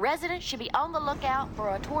Gribble. Residents should be on the lookout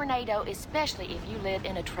for a tornado, especially if you live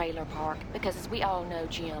in a trailer park, because as we all know,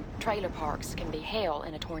 Jim, trailer parks can be hell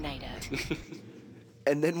in a tornado.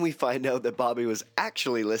 And then we find out that Bobby was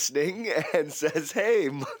actually listening and says, hey,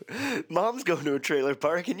 Mom's going to a trailer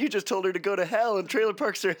park and you just told her to go to hell, and trailer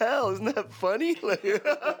parks are hell. Isn't that funny?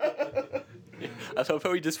 I love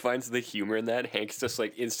how he just finds the humor in that. Hank's just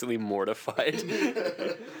like instantly mortified.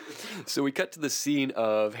 So we cut to the scene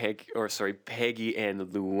of Peggy and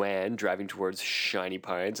Luann driving towards Shiny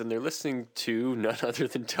Pines, and they're listening to none other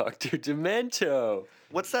than Dr. Demento.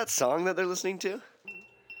 What's that song that they're listening to?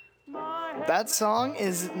 That song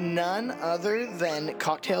is none other than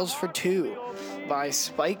Cocktails for Two by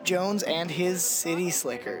Spike Jones and his City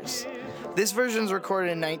Slickers. This version is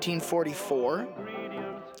recorded in 1944,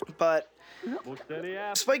 but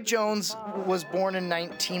Spike Jones was born in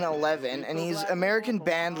 1911, and he's an American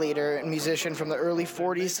band leader and musician from the early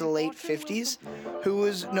 40s to the late 50s who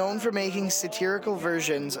was known for making satirical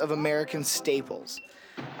versions of American staples.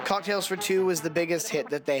 Cocktails for Two was the biggest hit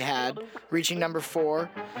that they had, reaching number 4,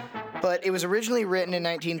 but it was originally written in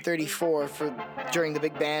 1934 during the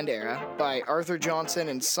big band era by Arthur Johnson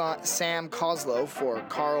and Sam Coslow for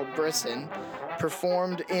Carl Brisson,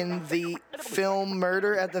 performed in the film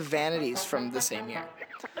Murder at the Vanities from the same year.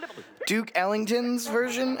 Duke Ellington's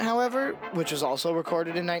version, however, which was also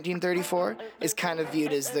recorded in 1934, is kind of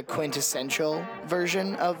viewed as the quintessential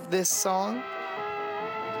version of this song.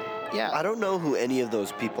 Yeah. I don't know who any of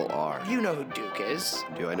those people are. You know who Duke is.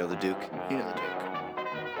 Do I know the Duke? You know the Duke.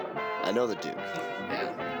 I know the Duke.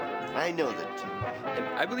 Yeah. I know the Duke. And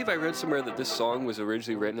I believe I read somewhere that this song was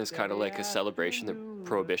originally written as kind of like a celebration that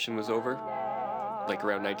Prohibition was over. Like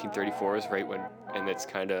around 1934 is right when, and it's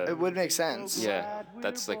kind of... It would make sense. Yeah,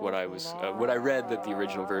 that's like what I read that the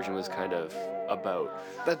original version was kind of about.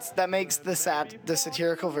 That makes the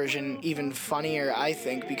satirical version even funnier, I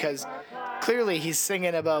think, because clearly he's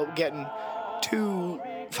singing about getting too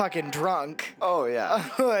fucking drunk. Oh, yeah.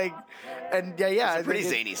 Yeah. It's a pretty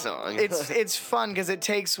zany song. It's fun because it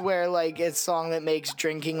takes where, like, it's a song that makes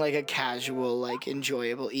drinking, like, a casual, like,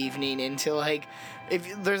 enjoyable evening into, like,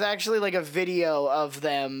 if there's actually, like, a video of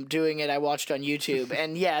them doing it I watched on YouTube,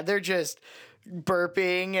 and, yeah, they're just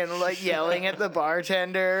burping and, like, yelling at the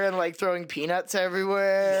bartender and, like, throwing peanuts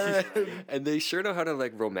everywhere. And they sure know how to,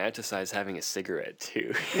 like, romanticize having a cigarette,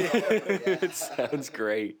 too. It sounds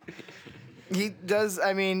great. He does.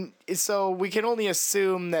 I mean, so we can only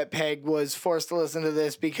assume that Peg was forced to listen to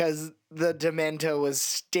this because the Demento was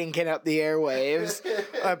stinking up the airwaves.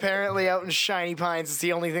 Apparently, out in Shiny Pines, it's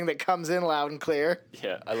the only thing that comes in loud and clear.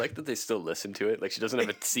 Yeah, I like that they still listen to it. Like, she doesn't have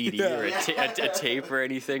a CD or a tape or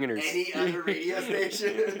anything in her. Any other radio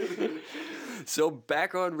station. So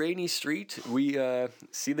back on Rainy Street, we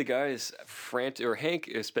see the guys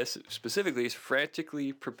Hank specifically is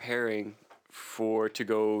frantically preparing to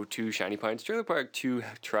go to Shiny Pines Trailer Park to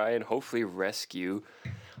try and hopefully rescue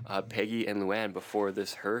Peggy and Luann before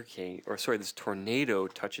this tornado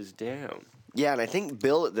touches down. Yeah, and I think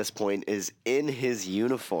Bill at this point is in his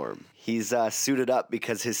uniform. He's suited up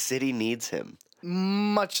because his city needs him.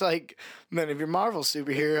 Much like many of your Marvel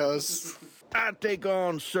superheroes. I take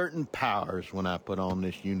on certain powers when I put on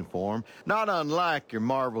this uniform, not unlike your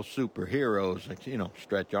Marvel superheroes, like,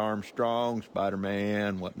 Stretch Armstrong,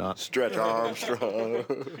 Spider-Man, whatnot. Stretch Armstrong.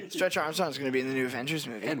 Stretch Armstrong's going to be in the new Avengers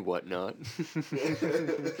movie. And whatnot.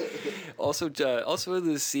 Also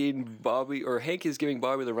in the scene, Hank is giving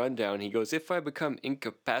Bobby the rundown. He goes, if I become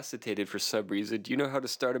incapacitated for some reason, do you know how to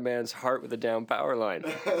start a man's heart with a down power line?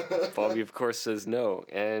 Bobby, of course, says no.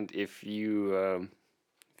 And if you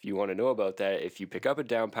want to know about that, if you pick up a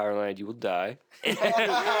down power line, you will die.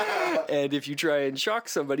 And if you try and shock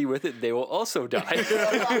somebody with it, they will also die.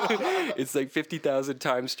 It's like 50,000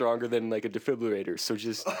 times stronger than like a defibrillator. So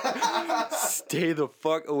just stay the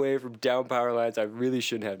fuck away from down power lines. I really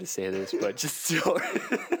shouldn't have to say this, but just don't.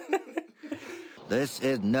 This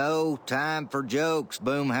is no time for jokes,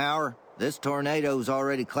 Boomhauer. This tornado's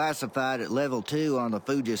already classified at level 2 on the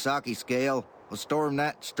Fujisaki scale. A storm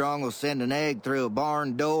that strong will send an egg through a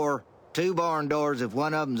barn door. 2 barn doors if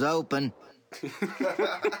one of them's open.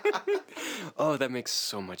 Oh, that makes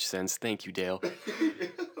so much sense. Thank you, Dale.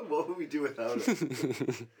 What would we do without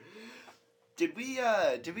it? Did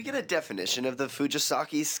we get a definition of the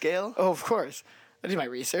Fujisaki scale? Oh, of course. I did my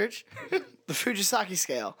research. The Fujisaki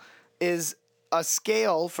scale is a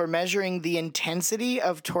scale for measuring the intensity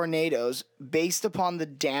of tornadoes based upon the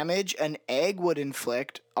damage an egg would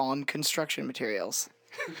inflict on construction materials.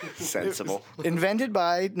 Sensible. Invented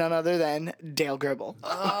by none other than Dale Gribble.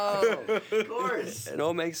 Oh, of course. It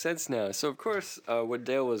all makes sense now. So, of course, what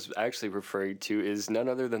Dale was actually referring to is none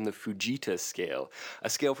other than the Fujita scale, a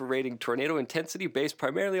scale for rating tornado intensity based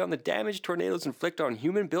primarily on the damage tornadoes inflict on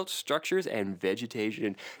human-built structures and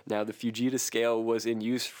vegetation. Now, the Fujita scale was in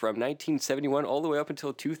use from 1971 all the way up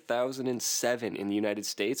until 2007 in the United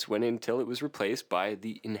States, until it was replaced by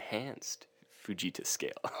the enhanced Fujita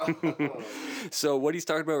scale. So what he's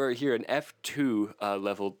talking about right here, an F2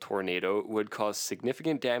 level tornado would cause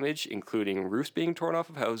significant damage, including roofs being torn off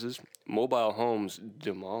of houses, mobile homes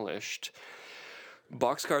demolished,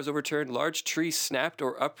 boxcars overturned, large trees snapped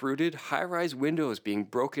or uprooted, high-rise windows being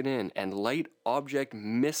broken in, and light object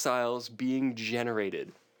missiles being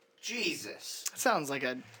generated. Jesus. Sounds like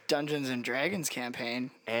a Dungeons and Dragons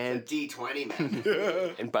campaign. And D20,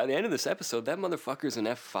 man. And by the end of this episode, that motherfucker's an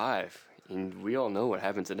F5. And we all know what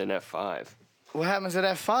happens at an F5. What happens at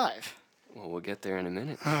F5? Well, we'll get there in a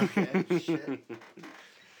minute. Okay, shit.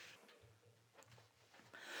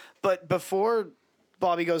 But before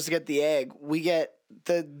Bobby goes to get the egg, we get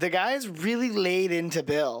the guys really laid into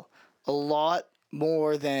Bill a lot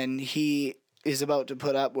more than he is about to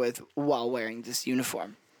put up with while wearing this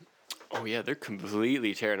uniform. Oh, yeah, they're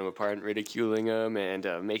completely tearing him apart and ridiculing him and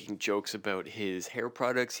making jokes about his hair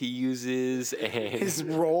products he uses and his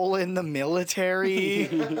role in the military.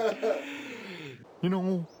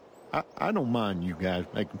 I don't mind you guys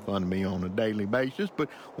making fun of me on a daily basis, but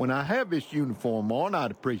when I have this uniform on,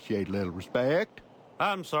 I'd appreciate a little respect.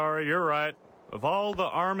 I'm sorry, you're right. Of all the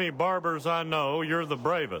army barbers I know, you're the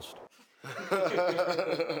bravest.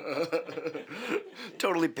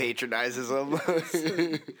 Totally patronizes him.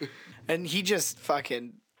 And he just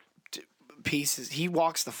fucking pieces. He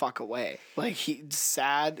walks the fuck away. Like, he's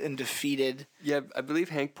sad and defeated. Yeah, I believe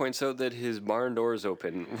Hank points out that his barn door is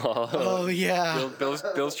open. While, oh, yeah.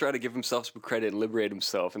 Bill's trying to give himself some credit and liberate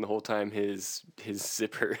himself, and the whole time his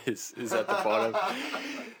zipper is at the bottom.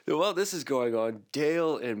 While this is going on,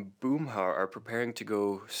 Dale and Boomhauer are preparing to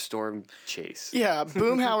go storm chase. Yeah,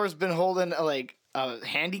 Boomhauer's been holding a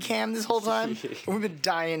handy cam this whole time. We've been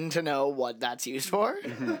dying to know what that's used for.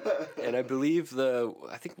 And I believe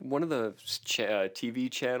one of the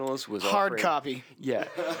TV channels was hard offering, copy. Yeah,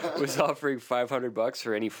 was offering $500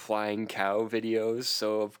 for any flying cow videos.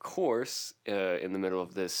 So of course, in the middle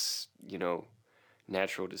of this,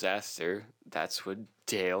 natural disaster, that's what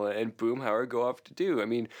Dale and Boomhauer go off to do. I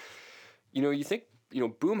mean, you think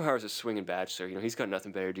Boomhauer's a swinging bachelor. He's got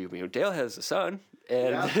nothing better to do. Dale has a son,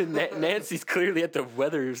 and Nancy's clearly at the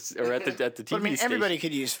weathers or at the TV station. Everybody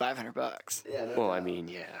could use $500. Yeah.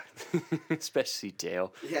 Yeah, especially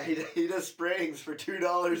Dale. Yeah, he does sprayings for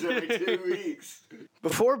 $2 every 2 weeks.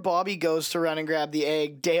 Before Bobby goes to run and grab the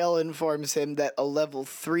egg, Dale informs him that a level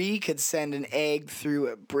 3 could send an egg through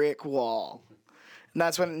a brick wall. And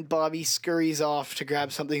that's when Bobby scurries off to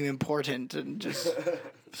grab something important and just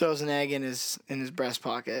throws an egg in his breast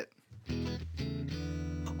pocket.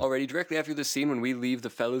 Already, directly after the scene when we leave the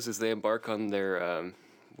fellows as they embark on their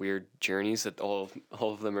weird journeys that all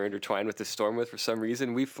of them are intertwined with the storm for some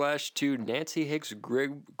reason, we flash to Nancy Hicks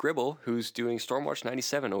Gribble, who's doing Stormwatch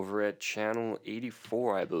 97 over at Channel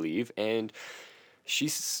 84, I believe, and she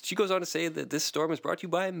goes on to say that this storm is brought to you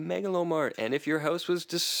by Megalomart, and if your house was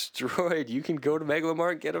destroyed, you can go to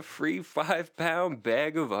Megalomart and get a free 5-pound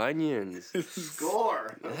bag of onions.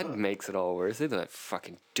 Score! That makes it all worse. They're that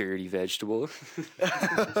fucking dirty vegetable.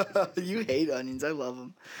 You hate onions. I love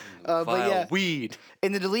them. Vile weed.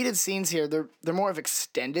 In the deleted scenes here, they're more of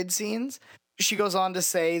extended scenes. She goes on to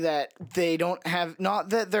say that they don't have, not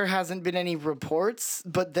that there hasn't been any reports,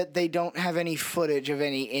 but that they don't have any footage of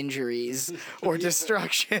any injuries or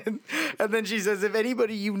destruction. And then she says, if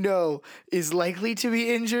anybody you know is likely to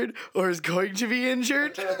be injured or is going to be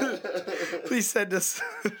injured, please send us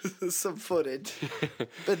some footage.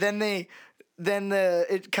 But then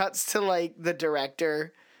it cuts to like the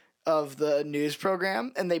director of the news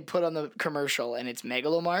program, and they put on the commercial, and it's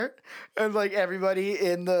Megalomart, and like everybody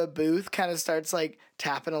in the booth kind of starts like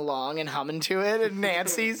tapping along and humming to it, and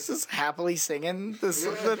Nancy's just happily singing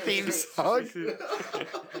the theme song.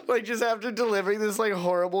 Like just after delivering this like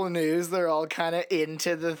horrible news, they're all kind of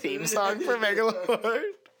into the theme song for Megalomart.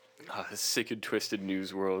 Oh, the sick and twisted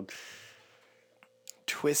news world.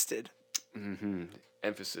 Twisted. Mm-hmm.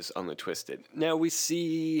 Emphasis on the twisted. Now we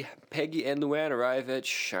see Peggy and Luann arrive at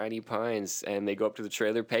Shiny Pines, and they go up to the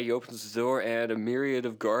trailer. Peggy opens the door, and a myriad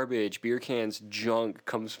of garbage, beer cans, junk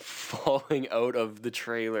comes falling out of the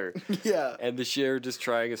trailer. Yeah. And the share just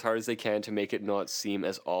trying as hard as they can to make it not seem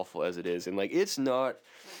as awful as it is. And like, it's not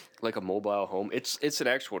like a mobile home. It's an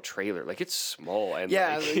actual trailer. Like, it's small and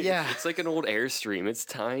it's like an old Airstream. It's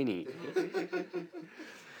tiny.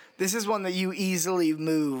 This is one that you easily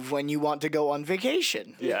move when you want to go on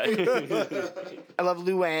vacation. Yeah. I love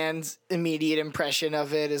Luann's immediate impression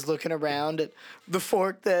of it is looking around at the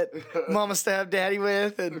fork that Mama stabbed Daddy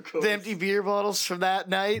with and the empty beer bottles from that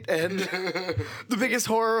night and the biggest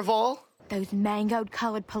horror of all. Those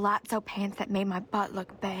mango-colored palazzo pants that made my butt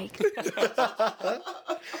look big.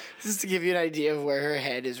 Just to give you an idea of where her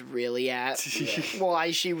head is really at.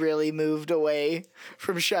 Why she really moved away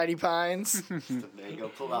from Shiny Pines. The mango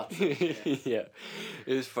palazzo. Yeah.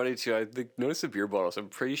 It was funny, too. I noticed the beer bottles. I'm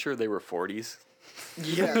pretty sure they were 40s.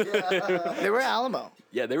 Yeah. They were Alamo.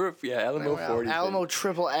 Yeah, they were Alamo 40s. Alamo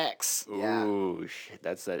Triple X. Ooh, shit.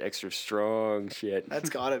 That's that extra strong shit. That's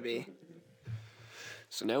gotta be.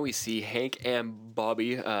 So now we see Hank and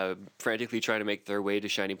Bobby frantically trying to make their way to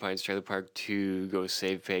Shiny Pines Trailer Park to go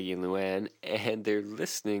save Peggy and Luann, and they're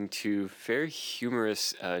listening to a very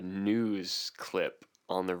humorous news clip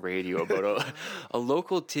on the radio about a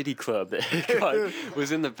local titty club that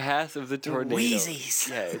was in the path of the tornado. Wheezy's.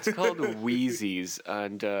 Yeah, it's called Wheezy's.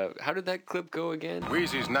 And how did that clip go again?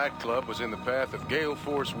 Wheezy's nightclub was in the path of gale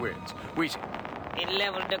force winds. Wheezy. He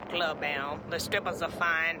leveled the club out. The strippers are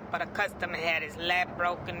fine, but a customer had his lap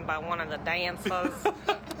broken by one of the dancers.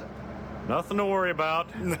 Nothing to worry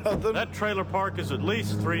about. Nothing. That trailer park is at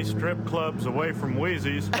least 3 strip clubs away from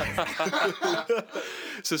Wheezy's.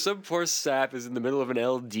 So some poor sap is in the middle of an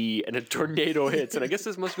LD and a tornado hits, and I guess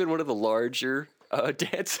this must have been one of the larger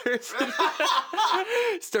dancers.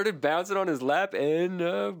 Started bouncing on his lap and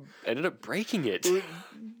ended up breaking it.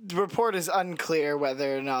 The report is unclear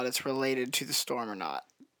whether or not it's related to the storm or not.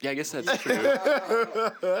 Yeah, I guess that's true.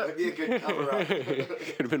 That'd be a good cover-up.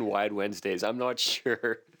 Could have been Wide Wednesdays. I'm not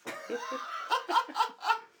sure.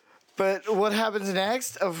 But what happens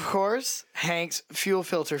next? Of course, Hank's fuel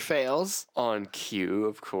filter fails. On cue,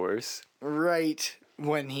 of course. Right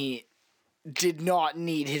when he did not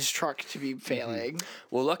need his truck to be failing.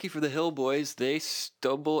 Well, lucky for the Hill Boys, they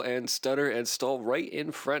stumble and stutter and stall right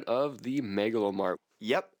in front of the Megalomart.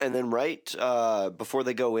 Yep, and then right before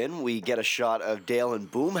they go in, we get a shot of Dale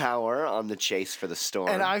and Boomhauer on the chase for the storm.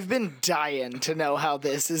 And I've been dying to know how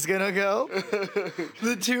this is going to go.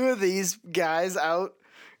 The two of these guys out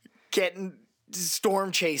getting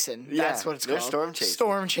storm chasing. That's what it's called. They're storm chasing.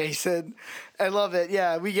 Storm chasing. I love it.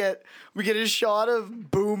 Yeah, we get a shot of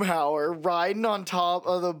Boomhauer riding on top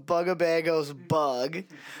of the Bugabago's bug,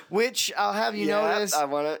 which I'll have you notice I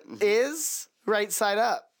want is right side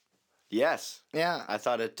up. Yes. Yeah. I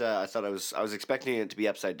thought I was expecting it to be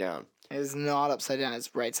upside down. It is not upside down.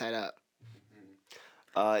 It's right side up.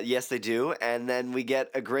 Yes, they do. And then we get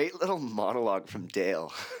a great little monologue from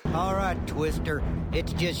Dale. All right, Twister.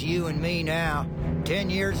 It's just you and me now. 10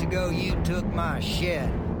 years ago, you took my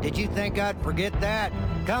shed. Did you think I'd forget that?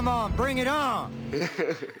 Come on, bring it on.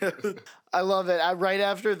 I love it. Right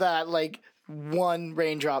after that, like, one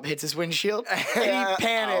raindrop hits his windshield, and he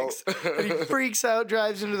panics, and he freaks out,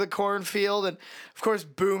 drives into the cornfield, and, of course,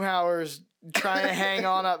 Boomhauer's trying to hang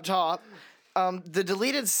on up top. The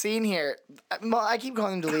deleted scene here, I keep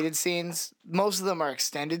calling them deleted scenes. Most of them are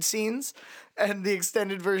extended scenes, and the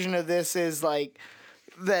extended version of this is, like,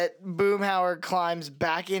 that Boomhauer climbs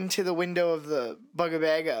back into the window of the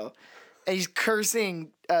Bugabego, and he's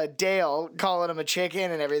cursing Dale, calling him a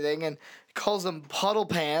chicken and everything, and calls him puddle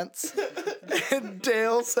pants. And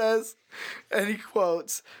Dale says, and he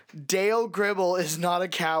quotes, "Dale Gribble is not a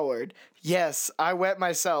coward. Yes, I wet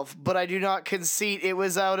myself, but I do not concede it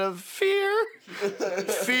was out of fear."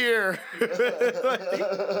 Fear.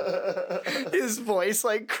 His voice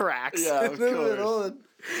like cracks in the middle. And,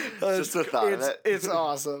 Just the thought of it. It's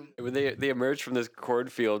awesome. When they emerge from this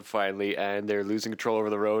cornfield finally, and they're losing control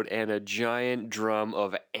over the road, and a giant drum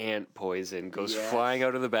of ant poison goes flying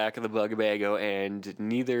out of the back of the Bugabego, and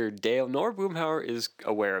neither Dale nor Boomhauer is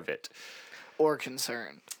aware of it. Or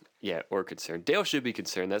concerned. Yeah, or concerned. Dale should be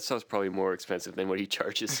concerned. That stuff's probably more expensive than what he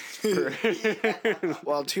charges for.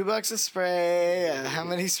 Well, $2 a spray. How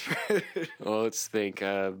many sprays? Well, let's think.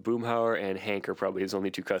 Boomhauer and Hank are probably his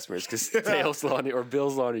only two customers because Dale's lawn or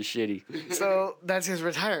Bill's lawn is shitty. So that's his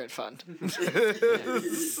retirement fund.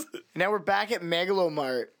 Now we're back at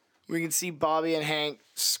Megalomart. We can see Bobby and Hank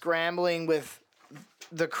scrambling with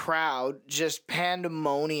the crowd, just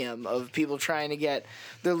pandemonium of people trying to get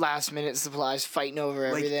their last minute supplies, fighting over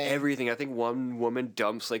everything. Like everything. I think one woman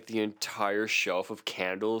dumps like the entire shelf of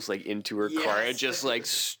candles like into her car and just like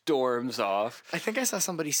storms off. I think I saw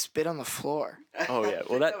somebody spit on the floor. Oh yeah,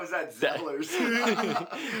 well that was at Zellers.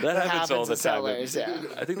 that happens all the at time. Zellers,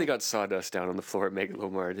 yeah. I think they got sawdust down on the floor at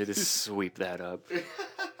Megalomart. They just sweep that up.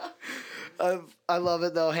 I love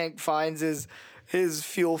it though. Hank finds his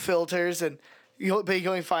fuel filters and you can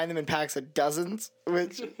only find them in packs of dozens,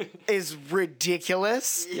 which is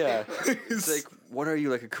ridiculous. Yeah. It's like, what are you,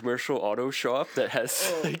 like a commercial auto shop that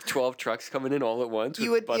has like 12 trucks coming in all at once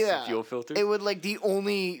with busted fuel filters? It would, like, the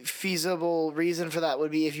only feasible reason for that would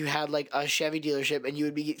be if you had, like, a Chevy dealership and you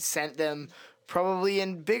would be sent them probably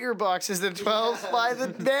in bigger boxes than 12 by the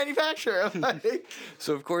manufacturer.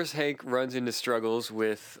 So, of course, Hank runs into struggles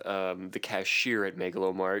with the cashier at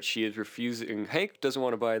Megalomart. She is refusing. Hank doesn't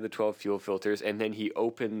want to buy the 12 fuel filters, and then he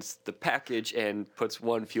opens the package and puts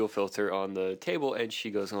one fuel filter on the table, and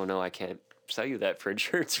she goes, "Oh, no, I can't sell you that for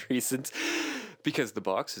insurance reasons," because the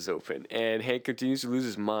box is open. And Hank continues to lose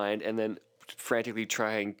his mind, and then frantically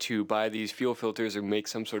trying to buy these fuel filters or make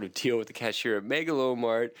some sort of deal with the cashier at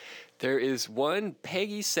Megalomart. There is one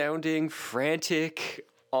Peggy-sounding, frantic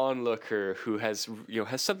onlooker who has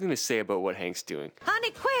something to say about what Hank's doing. Honey,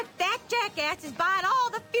 quick! That jackass is buying all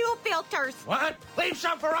the fuel filters. What? Leave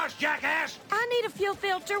some for us, jackass! I need a fuel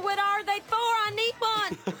filter. What are they for? I need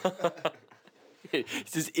one.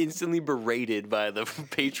 He's just instantly berated by the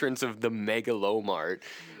patrons of the Megalomart.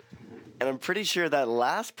 And I'm pretty sure that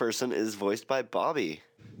last person is voiced by Bobby.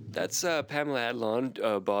 That's Pamela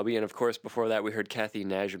Adlon, Bobby, and of course before that we heard Kathy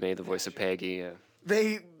Najimy, the voice of Peggy.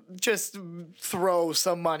 They just throw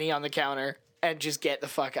some money on the counter and just get the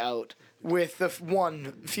fuck out with the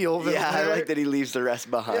one fuel filter. Yeah, I like that he leaves the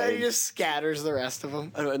rest behind. Yeah, he just scatters the rest of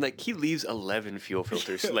them. I know, and like he leaves 11 fuel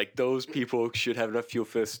filters. Like those people should have enough fuel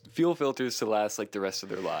filters to last like the rest of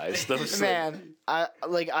their lives. Man, I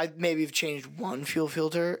maybe have changed one fuel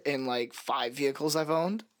filter in like 5 vehicles I've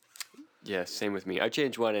owned. Yeah, same with me. I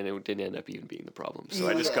changed one and it didn't end up even being the problem. So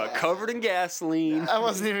I just got covered in gasoline. I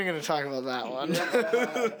wasn't even going to talk about that one.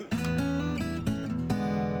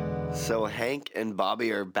 So Hank and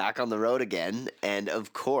Bobby are back on the road again. And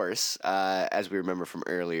of course, as we remember from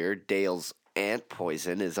earlier, Dale's ant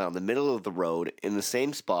poison is on the middle of the road in the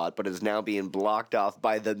same spot, but is now being blocked off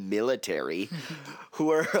by the military,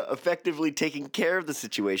 who are effectively taking care of the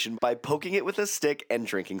situation by poking it with a stick and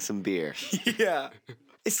drinking some beer. Yeah.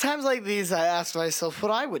 It's times like these I ask myself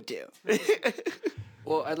what I would do.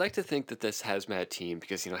 Well, I'd like to think that this hazmat team,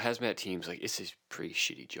 because hazmat teams, like, it's a pretty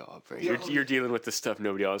shitty job, right? You're dealing with the stuff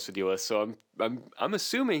nobody else would deal with. So I'm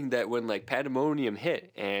assuming that when like pandemonium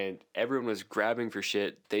hit and everyone was grabbing for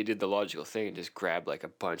shit, they did the logical thing and just grabbed like a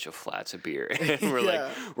bunch of flats of beer. And we're like,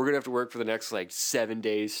 we're gonna have to work for the next like 7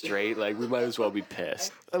 days straight. Like, we might as well be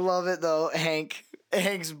pissed. I love it though. Hank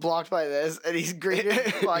Hank's blocked by this, and he's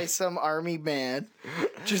greeted by some army man.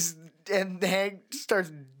 And Hank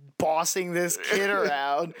starts bossing this kid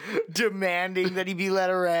around, demanding that he be let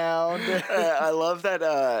around. I love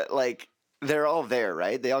that, like, they're all there,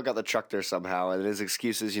 right? They all got the truck there somehow, and his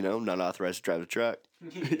excuse is, not authorized to drive the truck.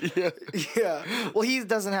 Yeah. Well, he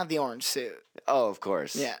doesn't have the orange suit. Oh, of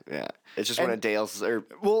course. Yeah. It's just one of Dale's,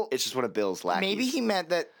 it's just one of Bill's lackeys. Maybe he meant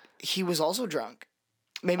that he was also drunk.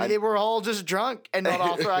 Maybe they were all just drunk and not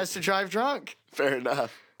authorized to drive drunk. Fair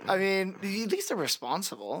enough. I mean, at least they're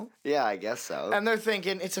responsible. Yeah, I guess so. And they're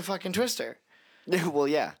thinking, it's a fucking twister. Well,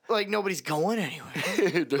 yeah. Like, nobody's going anywhere.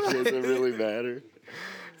 It doesn't really matter.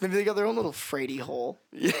 Maybe they got their own little freighty hole.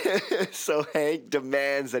 Yeah, so Hank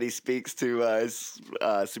demands that he speaks to his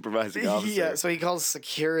supervising officer. Yeah, so he calls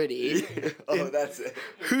security. Oh, that's it.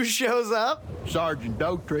 Who shows up? Sergeant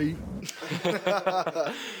Doughtreet.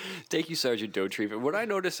 Thank you, Sergeant Doughtreet. What I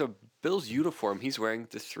notice of Bill's uniform, he's wearing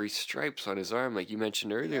the 3 stripes on his arm, like you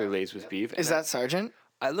mentioned earlier, Lays with Beef. Is that Sergeant?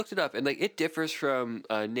 I looked it up, and like it differs from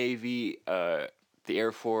Navy, the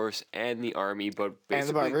Air Force, and the Army, but And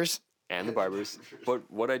the barbers. And the barbers. But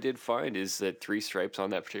what I did find is that 3 stripes on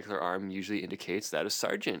that particular arm usually indicates that a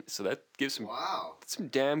sergeant. So that gives some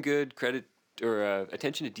damn good credit or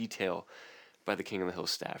attention to detail by the King of the Hill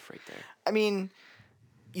staff right there. I mean,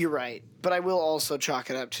 you're right. But I will also chalk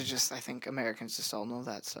it up to just, I think Americans just all know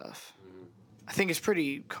that stuff. I think it's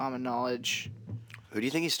pretty common knowledge. Who do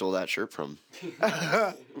you think he stole that shirt from?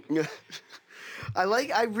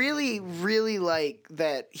 I really, really like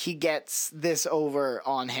that he gets this over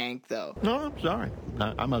on Hank, though. No, I'm sorry.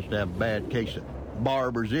 I must have a bad case of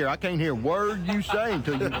barber's ear. I can't hear a word you say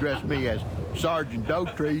until you address me as Sergeant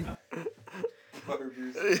Doughtreet.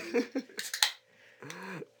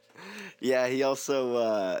 Yeah, he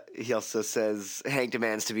also says Hank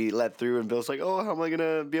demands to be let through, and Bill's like, "Oh, how am I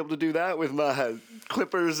gonna be able to do that with my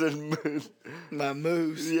clippers and my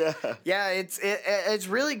moves?" Yeah, yeah, it's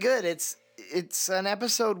really good. It's an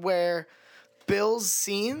episode where Bill's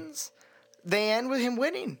scenes they end with him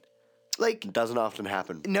winning. Like, it doesn't often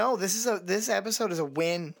happen. No, this episode is a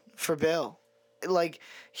win for Bill. Like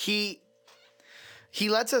he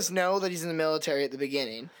lets us know that he's in the military at the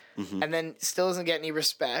beginning. Mm-hmm. And then still doesn't get any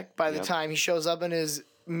respect. By the time he shows up in his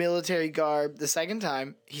military garb the second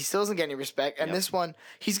time, he still doesn't get any respect. And this one,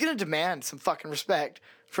 he's going to demand some fucking respect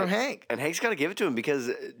from Hank. And Hank's got to give it to him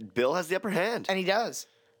because Bill has the upper hand. And he does.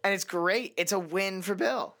 And it's great. It's a win for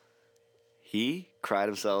Bill. He cried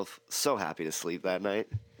himself so happy to sleep that night.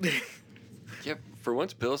 Yeah, for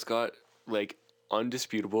once, Bill's got, like,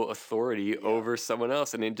 undisputable authority over someone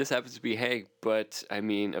else. And it just happens to be Hank. But, I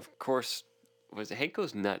mean, of course... Hank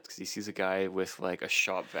goes nuts because he sees a guy with like a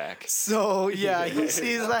shop vac. So yeah, he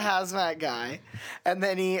sees the hazmat guy, and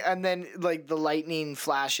then like the lightning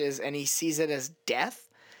flashes, and he sees it as death,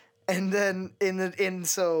 and then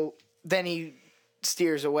so then he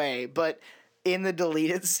steers away. But in the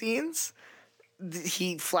deleted scenes,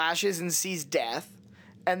 he flashes and sees death,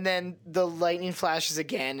 and then the lightning flashes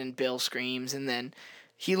again, and Bill screams, and then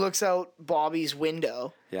he looks out Bobby's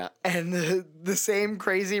window. Yeah. And the same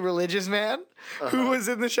crazy religious man who was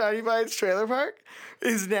in the Shiny Pines trailer park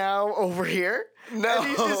is now over here. No. And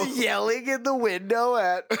he's just yelling in the window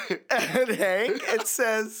at Hank and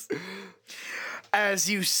says, "As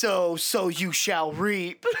you sow, so you shall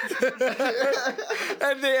reap."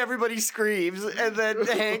 And then everybody screams. And then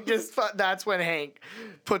Hank that's when Hank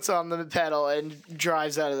puts on the pedal and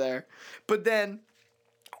drives out of there. But then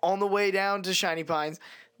on the way down to Shiny Pines,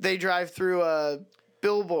 they drive through a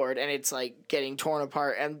billboard and it's like getting torn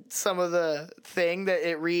apart, and some of the thing that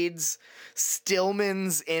it reads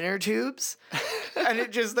Stillman's inner tubes, and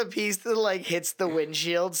it just the piece that like hits the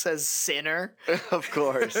windshield says sinner. Of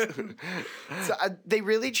course. So they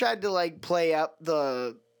really tried to like play up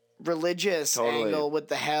the religious angle with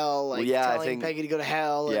the hell, like telling Peggy to go to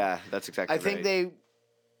hell. Yeah, that's exactly right. I think they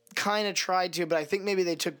kind of tried to, but I think maybe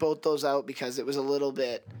they took both those out because it was a little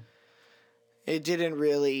bit. It didn't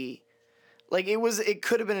really. Like, it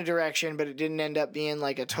could have been a direction, but it didn't end up being,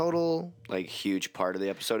 like, a total... Like, huge part of the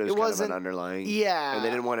episode. It was kind of an underlying... Yeah. And they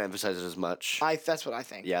didn't want to emphasize it as much. That's what I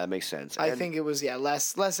think. Yeah, that makes sense. I think it was,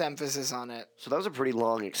 less emphasis on it. So that was a pretty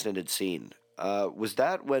long, extended scene. Was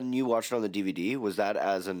that, when you watched it on the DVD, was that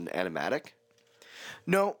as an animatic?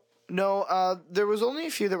 No. There was only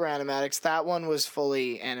a few that were animatics. That one was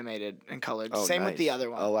fully animated and colored. Oh, Same nice. with the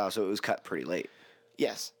other one. Oh, wow. So it was cut pretty late.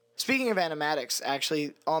 Yes. Speaking of animatics,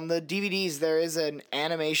 actually, on the DVDs, there is an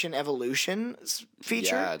animation evolution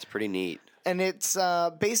feature. Yeah, it's pretty neat. And it's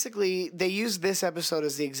basically, they use this episode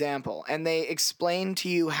as the example, and they explain to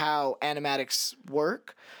you how animatics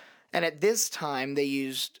work. And at this time, they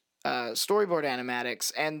used storyboard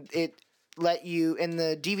animatics, and it let you, in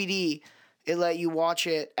the DVD, it let you watch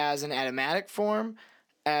it as an animatic form,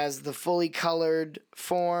 as the fully colored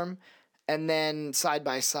form, and then side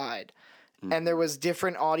by side. And there was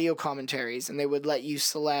different audio commentaries, and they would let you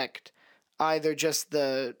select either just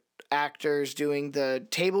the actors doing the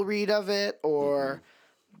table read of it, or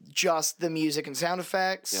just the music and sound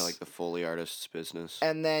effects. Yeah, like the Foley artist's business.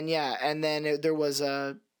 And then, there was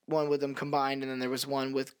one with them combined, and then there was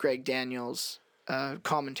one with Greg Daniels'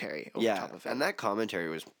 commentary over top of it. And that commentary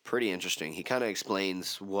was pretty interesting. He kind of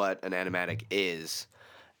explains what an animatic is,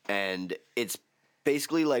 and it's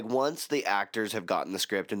basically like once the actors have gotten the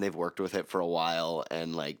script and they've worked with it for a while,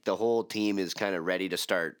 and like the whole team is kind of ready to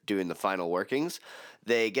start doing the final workings,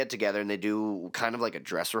 they get together and they do kind of like a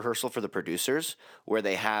dress rehearsal for the producers, where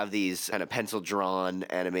they have these kind of pencil drawn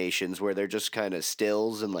animations where they're just kind of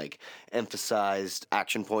stills and like emphasized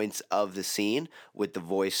action points of the scene with the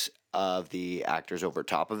voice of the actors over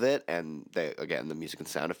top of it, and the music and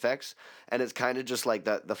sound effects, and it's kind of just like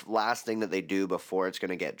the last thing that they do before it's going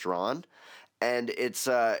to get drawn. And it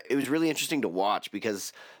was really interesting to watch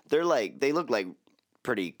because they look like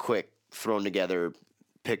pretty quick thrown together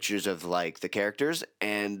pictures of like the characters,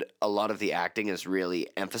 and a lot of the acting is really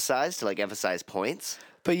emphasized to like emphasize points.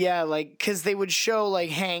 But yeah, like, because they would show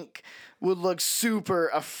like Hank would look super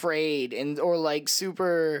afraid or like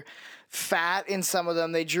super fat in some of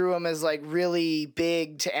them. They drew him as like really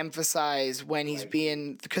big to emphasize when he's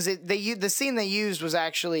being, because the scene they used was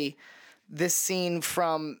actually this scene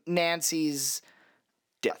from Nancy's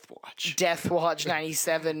Death Watch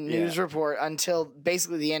 97 news report until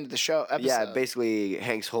basically the end of the show episode. Yeah, basically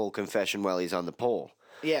Hank's whole confession while he's on the pole.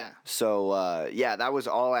 Yeah. So, that was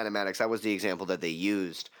all animatics. That was the example that they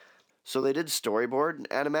used. So they did storyboard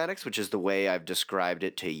animatics, which is the way I've described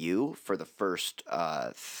it to you for the first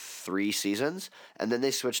 3 seasons. And then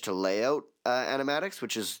they switched to layout animatics,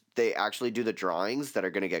 which is they actually do the drawings that are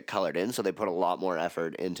going to get colored in. So they put a lot more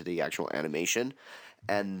effort into the actual animation.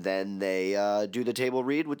 And then they do the table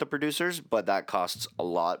read with the producers, but that costs a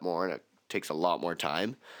lot more and it takes a lot more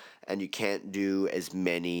time. And you can't do as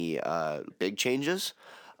many big changes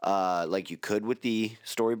like you could with the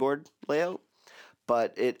storyboard layout.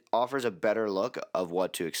 But it offers a better look of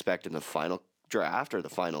what to expect in the final draft or the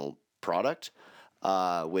final product,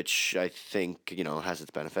 which I think, has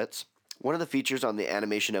its benefits. One of the features on the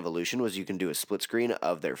Animation Evolution was you can do a split screen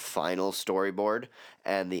of their final storyboard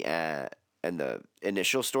and the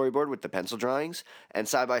initial storyboard with the pencil drawings. And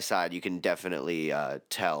side by side, you can definitely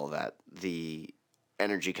tell that the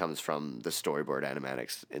energy comes from the storyboard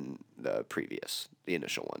animatics in the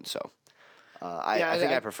initial one. So I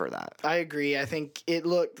think I prefer that. I agree. I think it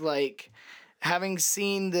looked like, having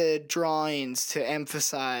seen the drawings to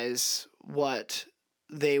emphasize what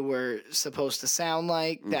they were supposed to sound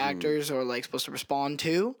like, the actors, or like supposed to respond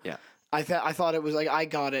to. Yeah. I thought it was like, I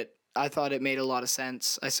got it. I thought it made a lot of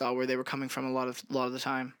sense. I saw where they were coming from a lot of the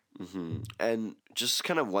time. Mm-hmm. And just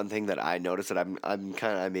kind of one thing that I noticed that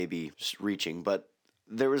I may be reaching, but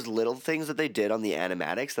there was little things that they did on the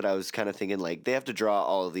animatics that I was kind of thinking, like, they have to draw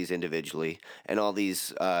all of these individually, and all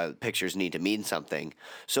these pictures need to mean something.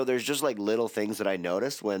 So there's just like little things that I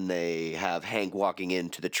noticed when they have Hank walking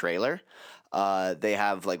into the trailer. They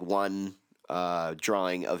have like one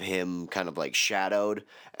drawing of him kind of like shadowed,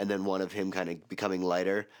 and then one of him kind of becoming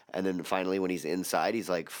lighter, and then finally when he's inside, he's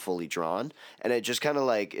like fully drawn. And it just kind of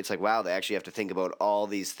like, it's like, wow, they actually have to think about all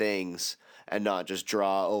these things and not just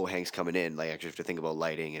draw, Hank's coming in. Like, actually have to think about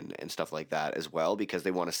lighting and stuff like that as well, because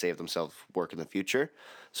they want to save themselves work in the future.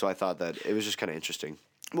 So I thought that it was just kind of interesting.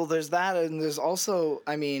 Well, there's that, and there's also,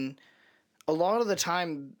 I mean, a lot of the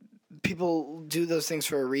time people do those things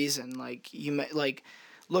for a reason. Like, you may, like,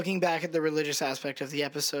 looking back at the religious aspect of the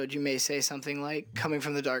episode, you may say something like, coming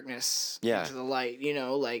from the darkness into the light,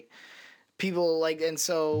 like, people like, and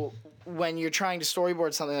so when you're trying to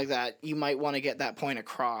storyboard something like that, you might want to get that point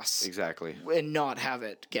across. Exactly. And not have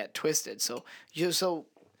it get twisted. So there's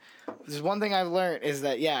one thing I've learned is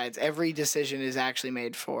that, it's every decision is actually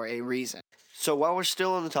made for a reason. So while we're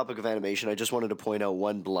still on the topic of animation, I just wanted to point out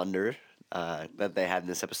one blunder that they had in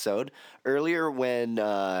this episode. Earlier when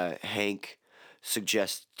Hank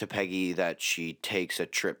suggests to Peggy that she takes a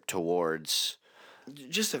trip towards...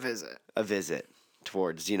 Just a visit. A visit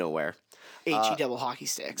towards, where? H-E double hockey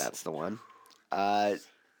sticks. That's the one.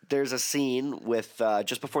 There's a scene with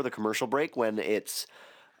just before the commercial break when it's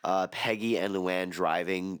Peggy and Luann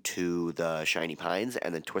driving to the Shiny Pines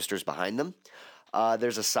and the Twisters behind them.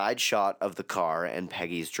 There's a side shot of the car and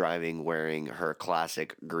Peggy's driving wearing her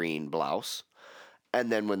classic green blouse.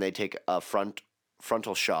 And then when they take a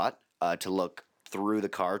frontal shot to look through the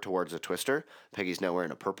car towards a twister. Peggy's now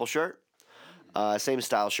wearing a purple shirt. Same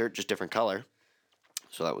style shirt, just different color.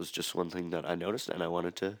 So that was just one thing that I noticed and I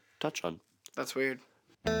wanted to touch on. That's weird.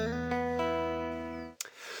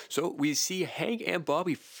 So we see Hank and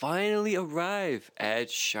Bobby finally arrive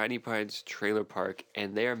at Shiny Pines Trailer Park,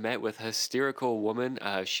 and they are met with a hysterical woman.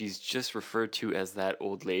 She's just referred to as that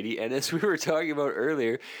old lady, and as we were talking about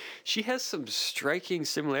earlier, she has some striking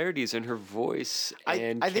similarities in her voice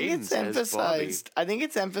and I think cadence it's emphasized. I think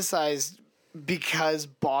it's emphasized because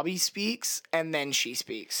Bobby speaks and then she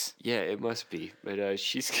speaks. Yeah, it must be, but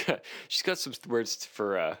she's got some words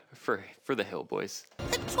for the Hill Boys.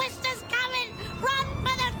 The twister's coming! Run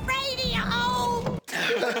for the radio!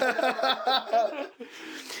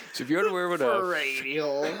 So if you're unaware what a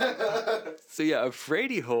radio. So yeah, a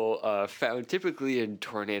Frady hole found typically in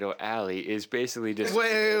Tornado Alley is basically just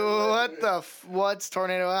Wait, what's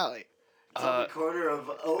Tornado Alley? It's on the corner of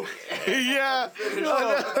Oak. Yeah. You've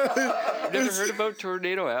never heard about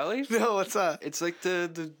Tornado Alley? No, what's that? It's like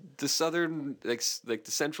the southern like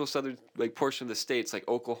the central southern like portion of the states, like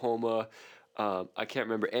Oklahoma. I can't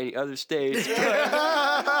remember any other states,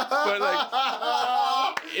 but like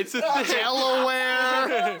it's a thing.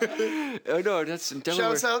 Delaware. Oh no, that's in Delaware.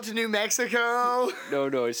 Shouts out to New Mexico.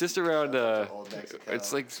 No, it's just around.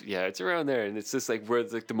 It's like it's around there, and it's just like where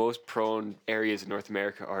like the most prone areas in North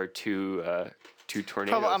America are to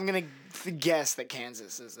tornadoes. Probably, I'm gonna guess that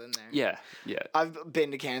Kansas is in there. Yeah. I've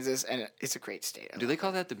been to Kansas, and it's a great state. Do they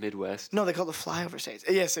call that the Midwest? No, they call it the flyover states.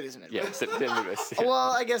 Yes, it is Midwest. Yeah, the Midwest. Yeah.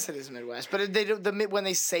 Well, I guess it is Midwest, but they do, when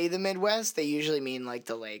they say the Midwest, they usually mean like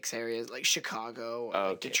the lakes areas, like Chicago or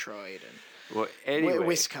like Detroit and well, anyway.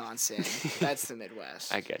 Wisconsin. That's the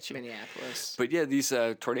Midwest. I get you. Minneapolis. But yeah, these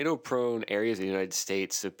tornado-prone areas in the United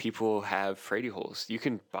States, so people have Frady holes. You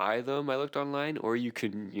can buy them. I looked online, or you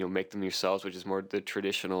can make them yourselves, which is more the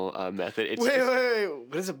traditional method. It's wait.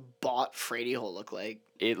 What does a bought Frady hole look like?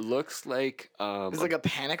 It looks like it's like a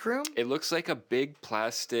panic room. It looks like a big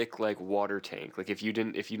plastic like water tank. Like if you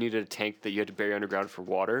needed a tank that you had to bury underground for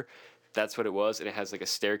water. That's what it was, and it has like a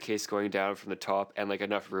staircase going down from the top, and like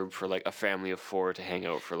enough room for like a family of 4 to hang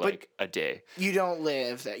out for like a day. You don't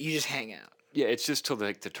live there; you just hang out. Yeah, it's just till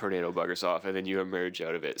the tornado buggers off, and then you emerge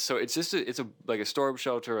out of it. So it's just it's like a storm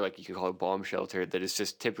shelter, or like you could call it a bomb shelter, that is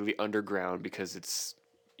just typically underground because it's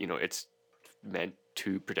it's meant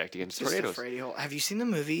to protect against tornadoes. Frady hole. Have you seen the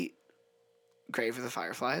movie Grave of the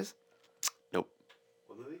Fireflies? Nope.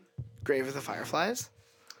 What movie? Grave of the Fireflies.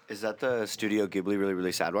 Is that the Studio Ghibli really,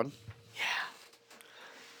 really sad one? Yeah.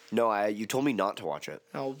 No, you told me not to watch it.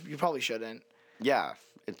 No, you probably shouldn't. Yeah,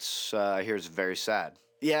 it's I hear it's very sad.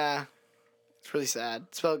 Yeah, it's really sad.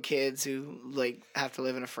 It's about kids who like have to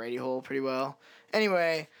live in a Frady hole pretty well.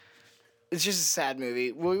 Anyway, it's just a sad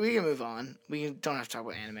movie. We can move on. Don't have to talk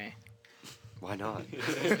about anime. Why not?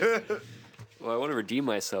 Well, I want to redeem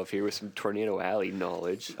myself here with some Tornado Alley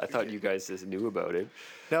knowledge. I thought you guys just knew about it.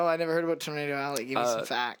 No, I never heard about Tornado Alley. Give me some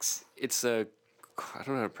facts. It's I don't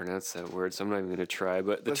know how to pronounce that word, so I'm not even going to try.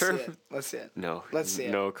 But the term. Let's see it. No. Let's see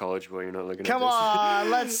it. No, college boy, you're not looking Come at this.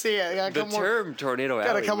 on, let's see it. The term Tornado Alley.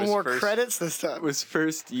 Got a couple more credits this time. Was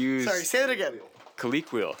first used. Sorry, say it again.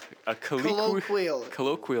 Colloquial.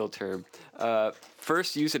 Colloquial term.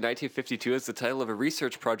 First used in 1952 as the title of a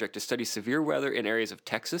research project to study severe weather in areas of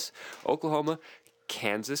Texas, Oklahoma,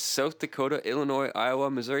 Kansas, South Dakota, Illinois, Iowa,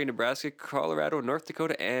 Missouri, Nebraska, Colorado, North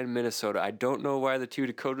Dakota, and Minnesota. I don't know why the two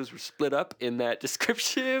Dakotas were split up in that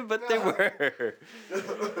description, but they were.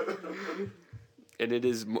 And it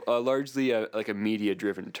is largely like a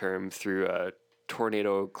media-driven term through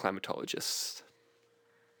tornado climatologists.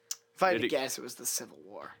 If I had to guess, it was the Civil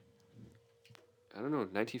War. I don't know.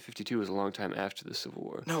 1952 was a long time after the Civil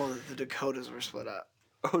War. No, the Dakotas were split up.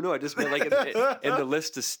 Oh no, I just meant like in the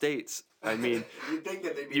list of states. I mean,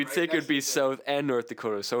 you'd think it'd be South and North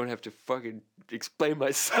Dakota, so I wouldn't have to fucking explain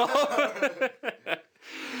myself.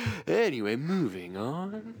 Anyway, moving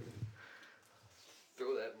on.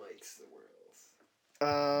 Throw that mic somewhere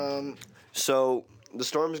else. So the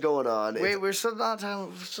storm's going on. Wait, we're still not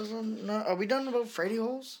talking. Are we done about Frady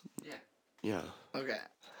holes? Yeah. Okay.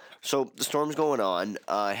 So the storm's going on.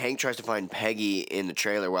 Hank tries to find Peggy in the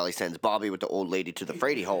trailer while he sends Bobby with the old lady to the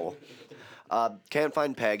Frady hole. Can't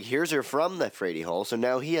find Peg. Hears her from the Frady hole, so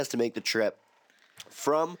now he has to make the trip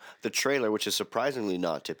from the trailer, which is surprisingly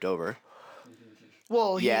not tipped over.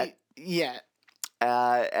 Well, yet.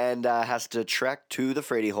 And has to trek to the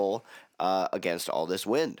Frady hole against all this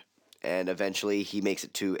wind. And eventually he makes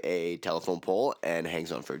it to a telephone pole and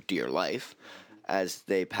hangs on for dear life as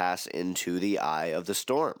they pass into the eye of the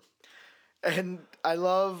storm. And I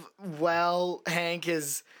love while Hank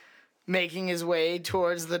is making his way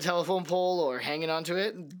towards the telephone pole or hanging onto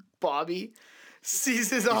it. And Bobby sees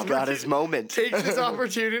his opportunity. He's got his moment. Takes his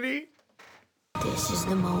opportunity. This is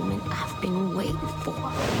the moment I've been waiting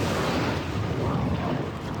for.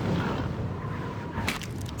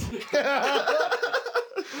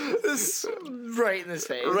 This right in his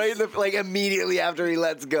face. Right in the, like immediately after he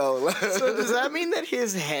lets go. So does that mean that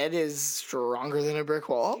his head is stronger than a brick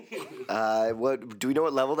wall? What do we know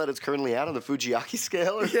what level that it's currently at on the Fujiaki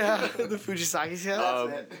scale? Yeah, the Fujisaki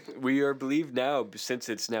scale. We are believed now, since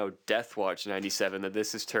it's now Death Watch 97, that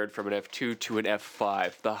this is turned from an F2 to an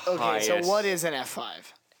F5, the highest. Okay, so what is an F5?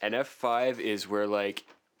 An F5 is where, like,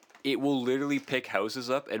 it will literally pick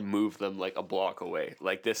houses up and move them, like, a block away.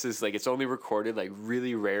 Like, this is, like, it's only recorded, like,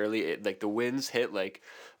 really rarely. Like, the winds hit, like,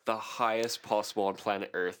 the highest possible on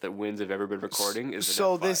planet Earth that winds have ever been recording is an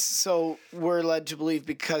F5. So we're led to believe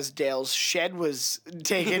because Dale's shed was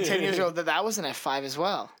taken 10 years ago that was an F5 as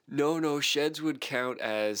well. No, sheds would count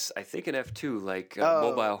as, I think, an F2, like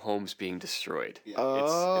mobile homes being destroyed. Yeah.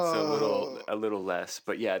 It's a little less.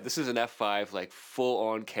 But yeah, this is an F5, like,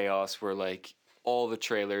 full-on chaos where, like, all the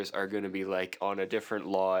trailers are going to be, like, on a different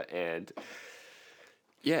lot. And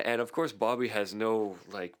yeah, and of course Bobby has no,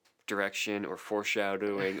 like, direction or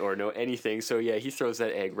foreshadowing or no anything. So yeah, he throws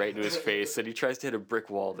that egg right into his face and he tries to hit a brick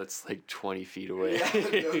wall that's like 20 feet away.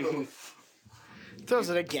 Throws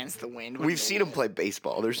it against the wind. We've seen him play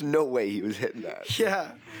baseball. There's no way he was hitting that.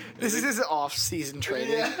 Yeah. This is his off-season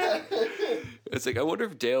training. Yeah. It's like, I wonder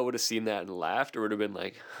if Dale would have seen that and laughed or would have been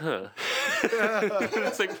like, huh.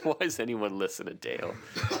 It's like, why does anyone listen to Dale?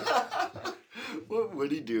 What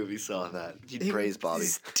would he do if he saw that? He'd praise Bobby.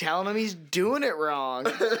 He's telling him he's doing it wrong.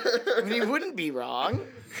 I mean, he wouldn't be wrong.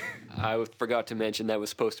 I forgot to mention that was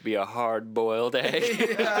supposed to be a hard-boiled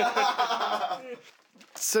egg. Yeah.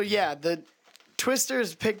 So yeah, the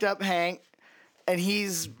Twisters picked up Hank, and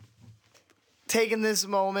he's taken this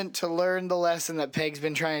moment to learn the lesson that Peg's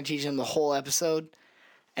been trying to teach him the whole episode,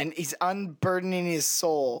 and he's unburdening his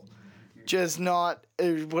soul. Just not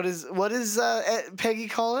what does Peggy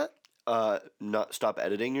call it? Not stop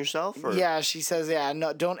editing yourself? Or Yeah, she says,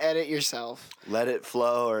 no, don't edit yourself. let it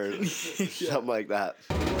flow or something like that.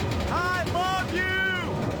 I love you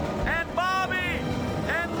and Bobby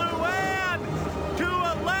and Luann to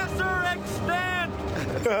a lesser extent.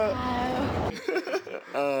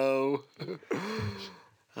 Oh.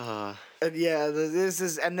 And yeah, this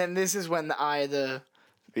is when the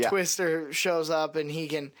Twister shows up and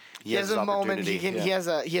he has a moment. He has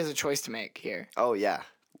a choice to make here. Oh yeah.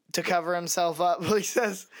 To cover himself up. Well, he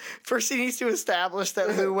says first he needs to establish that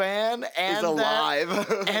Luann and is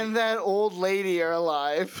alive. and that old lady are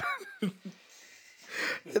alive. And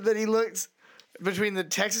then he looks between the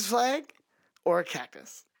Texas flag or a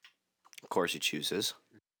cactus. Of course he chooses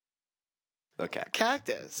a cactus.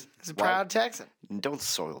 Cactus. He's a proud Texan. Don't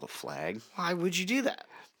soil the flag. Why would you do that?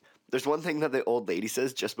 There's one thing that the old lady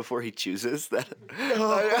says just before he chooses that.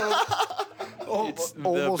 Almost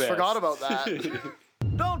forgot about that.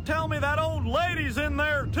 Don't tell me that old lady's in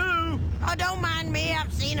there too. Oh, don't mind me.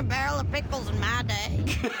 I've seen a barrel of pickles in my day.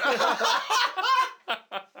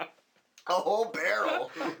 A whole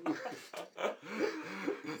barrel.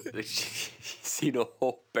 She's seen a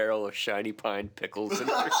whole barrel of shiny pine pickles in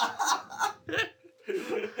her.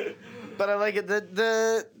 But I like it.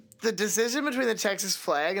 The decision between the Texas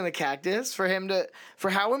flag and the cactus for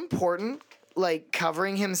how important like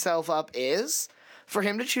covering himself up is, for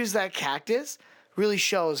him to choose that cactus really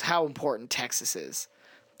shows how important Texas is.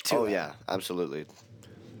 Yeah, absolutely.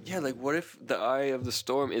 Yeah, like what if the eye of the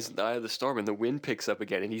storm isn't the eye of the storm and the wind picks up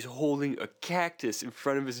again and he's holding a cactus in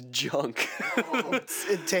front of his junk?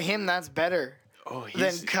 To him, that's better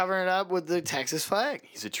than covering it up with the Texas flag.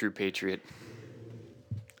 He's a true patriot.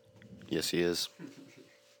 Yes, he is.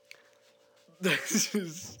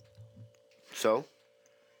 So,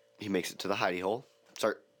 he makes it to the hidey hole.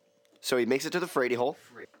 So he makes it to the Frady hole.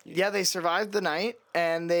 Yeah, they survived the night,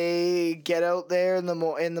 and they get out there in the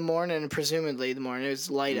morning, presumably the morning. It was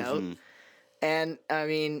light out. And, I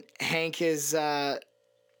mean, Hank is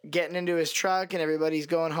getting into his truck, and everybody's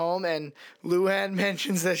going home, and Luann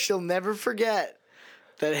mentions that she'll never forget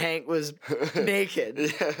that Hank was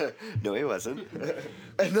naked. No, he wasn't.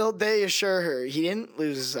 And they assure her he didn't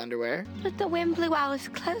lose his underwear. But the wind blew all his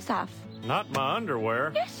clothes off. Not my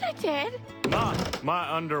underwear. Yes, I did. Not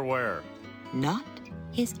my underwear. Not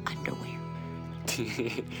his underwear.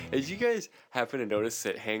 Did you guys happen to notice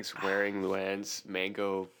that Hank's wearing Luann's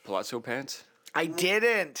mango palazzo pants? I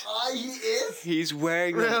didn't. He is? He's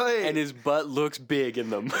wearing them, Really? and his butt looks big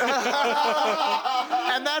in them.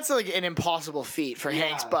 And that's like an impossible feat for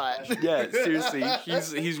Hank's butt. Yeah, seriously,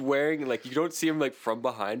 he's wearing like you don't see him like from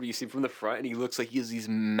behind, but you see him from the front, and he looks like he has these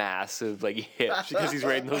massive like hips because he's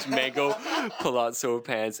wearing those mango palazzo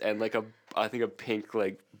pants and like I think a pink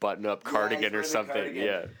like button up cardigan or something. Cardigan.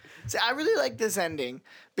 Yeah. See, I really like this ending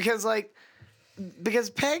because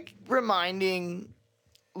Peg reminding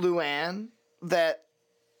Luann that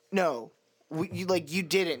no, you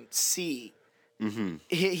didn't see. Mm-hmm.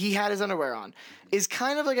 He had his underwear on is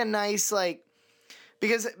kind of like a nice like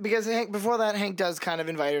because Hank before that Hank does kind of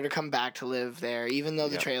invite her to come back to live there even though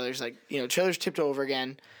the trailer's like trailer's tipped over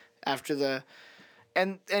again after the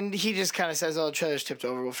and he just kind of says the trailer's tipped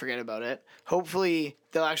over, we'll forget about it. Hopefully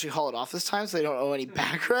they'll actually haul it off this time so they don't owe any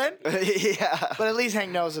back rent. Yeah, but at least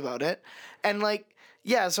Hank knows about it. And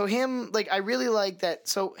so him I really like that.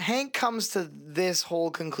 So Hank comes to this whole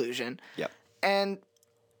conclusion. Yep. And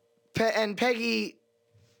Peggy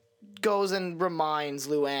goes and reminds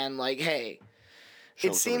Luann, hey,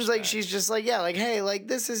 it seems like she's just hey,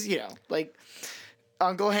 this is,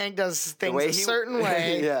 Uncle Hank does things a certain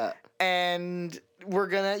way. Yeah. And you're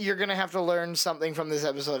gonna have to learn something from this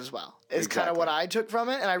episode as well. Is kind of what I took from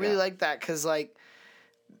it. And I really like that because,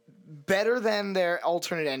 better than their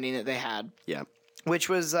alternate ending that they had. Yeah. Which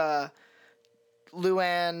was,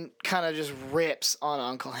 Luann kind of just rips on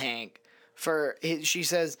Uncle Hank she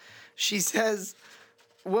says,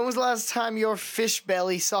 when was the last time your fish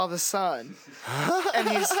belly saw the sun? And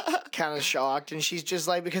he's kind of shocked, and she's just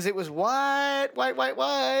because it was white.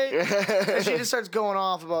 And she just starts going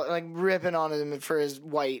off about ripping on him for his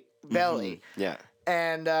white belly. Mm-hmm.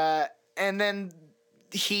 Yeah. And then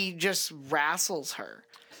he just wrestles her.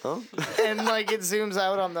 Huh? And it zooms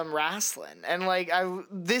out on them wrestling, and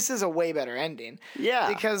this is a way better ending. Yeah.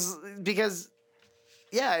 Because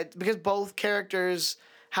both characters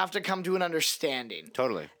have to come to an understanding.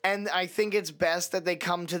 Totally. And I think it's best that they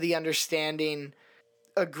come to the understanding,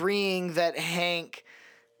 agreeing that Hank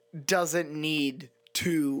doesn't need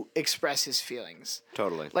to express his feelings.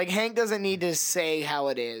 Totally. Hank doesn't need to say how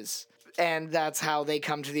it is. And that's how they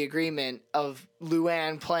come to the agreement of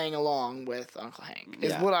Luann playing along with Uncle Hank,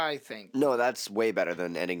 is what I think. No, that's way better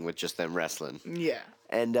than ending with just them wrestling. Yeah.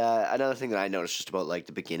 And another thing that I noticed just about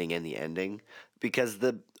the beginning and the ending, because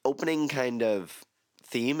the opening kind of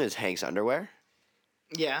theme is Hank's underwear.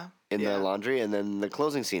 Yeah. In the laundry, and then the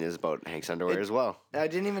closing scene is about Hank's underwear as well. I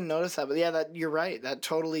didn't even notice that, but you're right. That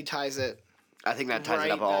totally ties it. I think that ties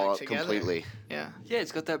it up all completely. Yeah. Yeah,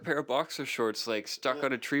 it's got that pair of boxer shorts stuck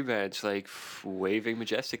on a tree bench, waving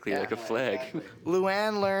majestically like a flag.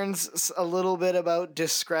 Luann learns a little bit about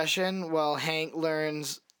discretion, while Hank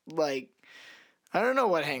learns I don't know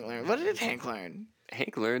what Hank learned. What did Hank learn?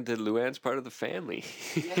 Hank learned that Luann's part of the family,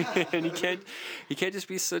 and he can't just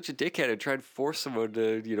be such a dickhead and try and force someone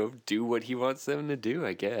to do what he wants them to do,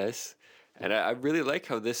 I guess. And I really like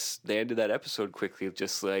how they ended that episode quickly,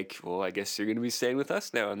 just well, I guess you're going to be staying with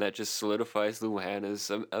us now, and that just solidifies Luann as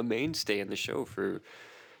a mainstay in the show for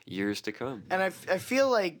years to come. And I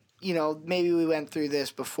feel maybe we went through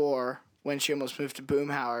this before when she almost moved to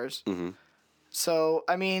Boomhauer's. Mm-hmm. So,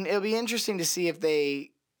 it'll be interesting to see if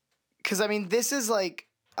they... Because, this is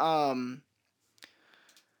it'll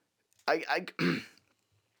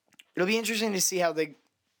be interesting to see how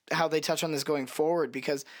they touch on this going forward,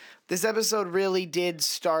 because this episode really did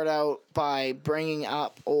start out by bringing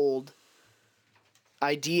up old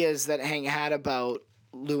ideas that Hank had about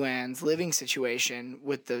Luann's living situation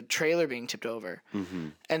with the trailer being tipped over. Mm-hmm.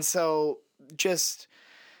 And so just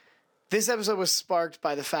this episode was sparked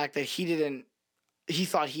by the fact that he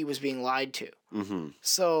thought he was being lied to. Mm-hmm.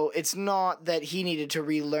 So it's not that he needed to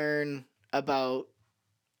relearn about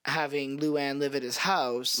having Luann live at his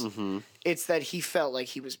house. Mm-hmm. It's that he felt like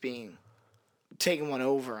he was being taken one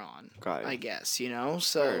over on, I guess, So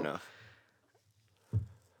fair enough.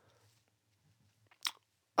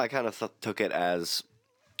 I kind of took it as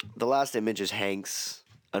the last image is Hank's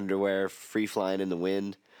underwear free flying in the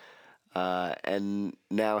wind, and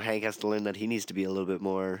now Hank has to learn that he needs to be a little bit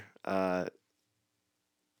more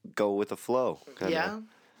go with the flow. Yeah,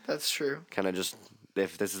 that's true. Kind of just,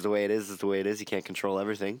 if this is the way it is, it's the way it is. You can't control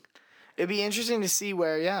everything. It'd be interesting to see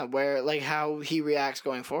where how he reacts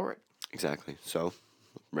going forward. Exactly. So,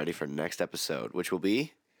 ready for next episode, which will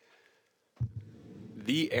be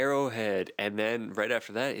The Arrowhead, and then right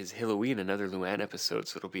after that is Halloween, another Luann episode.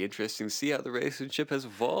 So it'll be interesting to see how the relationship has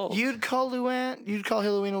evolved. You'd call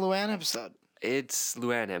Halloween a Luann episode. It's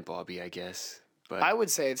Luann and Bobby, I guess. But I would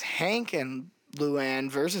say it's Hank and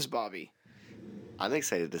Luann versus Bobby. I'm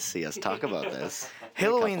excited to see us talk about this.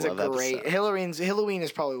 Halloween is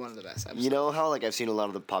probably one of the best episodes. You know how I've seen a lot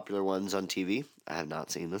of the popular ones on TV? I have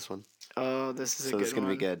not seen this one. Oh, this is a So good this is going to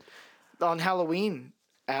one. be good. On Halloween,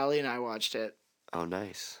 Allie and I watched it. Oh,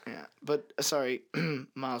 nice. Yeah, but sorry,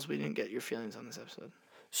 Miles, we didn't get your feelings on this episode.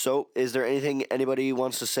 So, is there anything anybody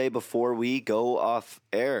wants to say before we go off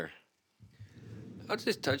air? I'll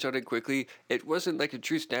just touch on it quickly. It wasn't like a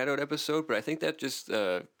true standout episode, but I think that just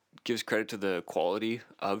gives credit to the quality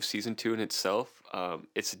of season 2 in itself.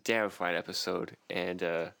 It's a damn fine episode,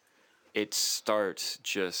 and it starts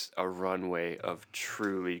just a runway of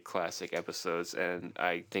truly classic episodes. And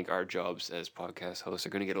I think our jobs as podcast hosts are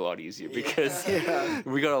going to get a lot easier because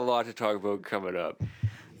we got a lot to talk about coming up.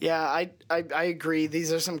 Yeah, I agree.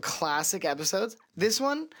 These are some classic episodes. This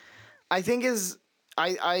one, I think is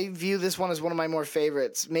I view this one as one of my more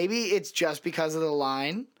favorites. Maybe it's just because of the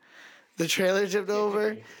line, the trailer tipped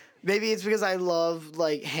over. Maybe it's because I love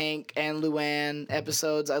like Hank and Luann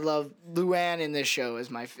episodes. I love Luann in this show is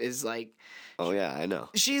like. Oh yeah, I know.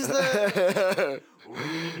 She's the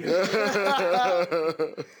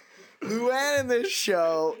Luann in this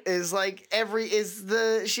show is like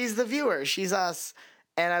she's the viewer. She's us.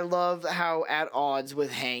 And I love how at odds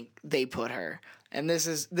with Hank they put her. And this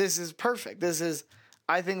is perfect.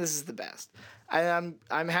 I think this is the best. And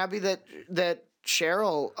I'm happy that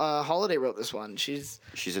Cheryl Holiday wrote this one. She's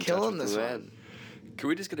in killing touch with this Luann. one. Can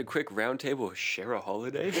we just get a quick round table of Cheryl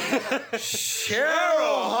Holiday? Cheryl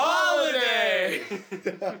Holiday!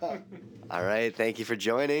 All right, thank you for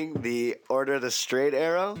joining the Order of the Straight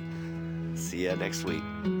Arrow. See ya next week.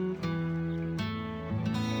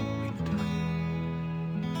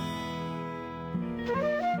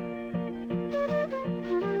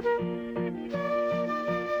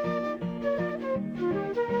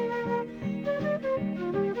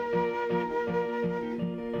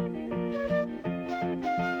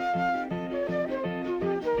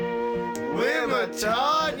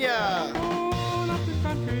 Tanya! All up the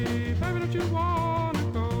country, baby, don't you wanna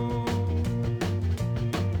go?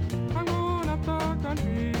 I'm going up the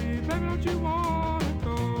country, baby, don't you wanna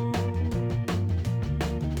go?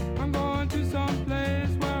 I'm going to some place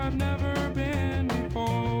where I've never been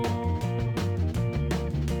before.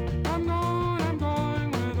 I'm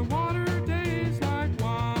going where the water tastes like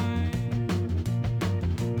wine.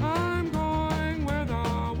 I'm going where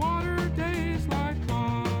the water tastes like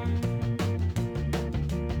wine.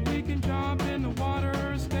 We can jump in the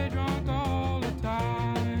water, stay drunk all the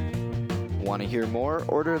time. Want to hear more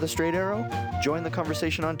Order of the Straight Arrow? Join the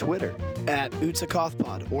conversation on Twitter at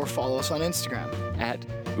Utsakothpod or follow us on Instagram at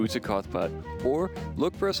Utsakothpod, or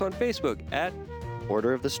look for us on Facebook at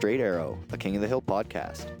Order of the Straight Arrow, a King of the Hill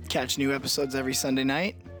podcast. Catch new episodes every Sunday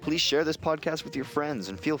night. Please share this podcast with your friends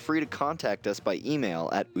and feel free to contact us by email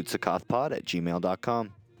at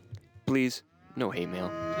utsakothpod@gmail.com. Please, no hate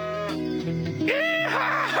mail.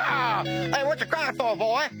 Yeehaw! Hey, what you crying for,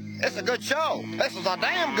 boy? It's a good show. This is a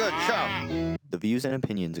damn good show. The views and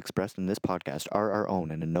opinions expressed in this podcast are our own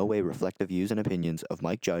and in no way reflect the views and opinions of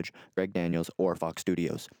Mike Judge, Greg Daniels, or Fox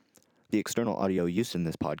Studios. The external audio used in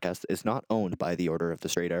this podcast is not owned by the Order of the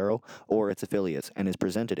Straight Arrow or its affiliates and is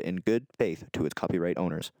presented in good faith to its copyright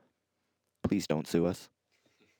owners. Please don't sue us.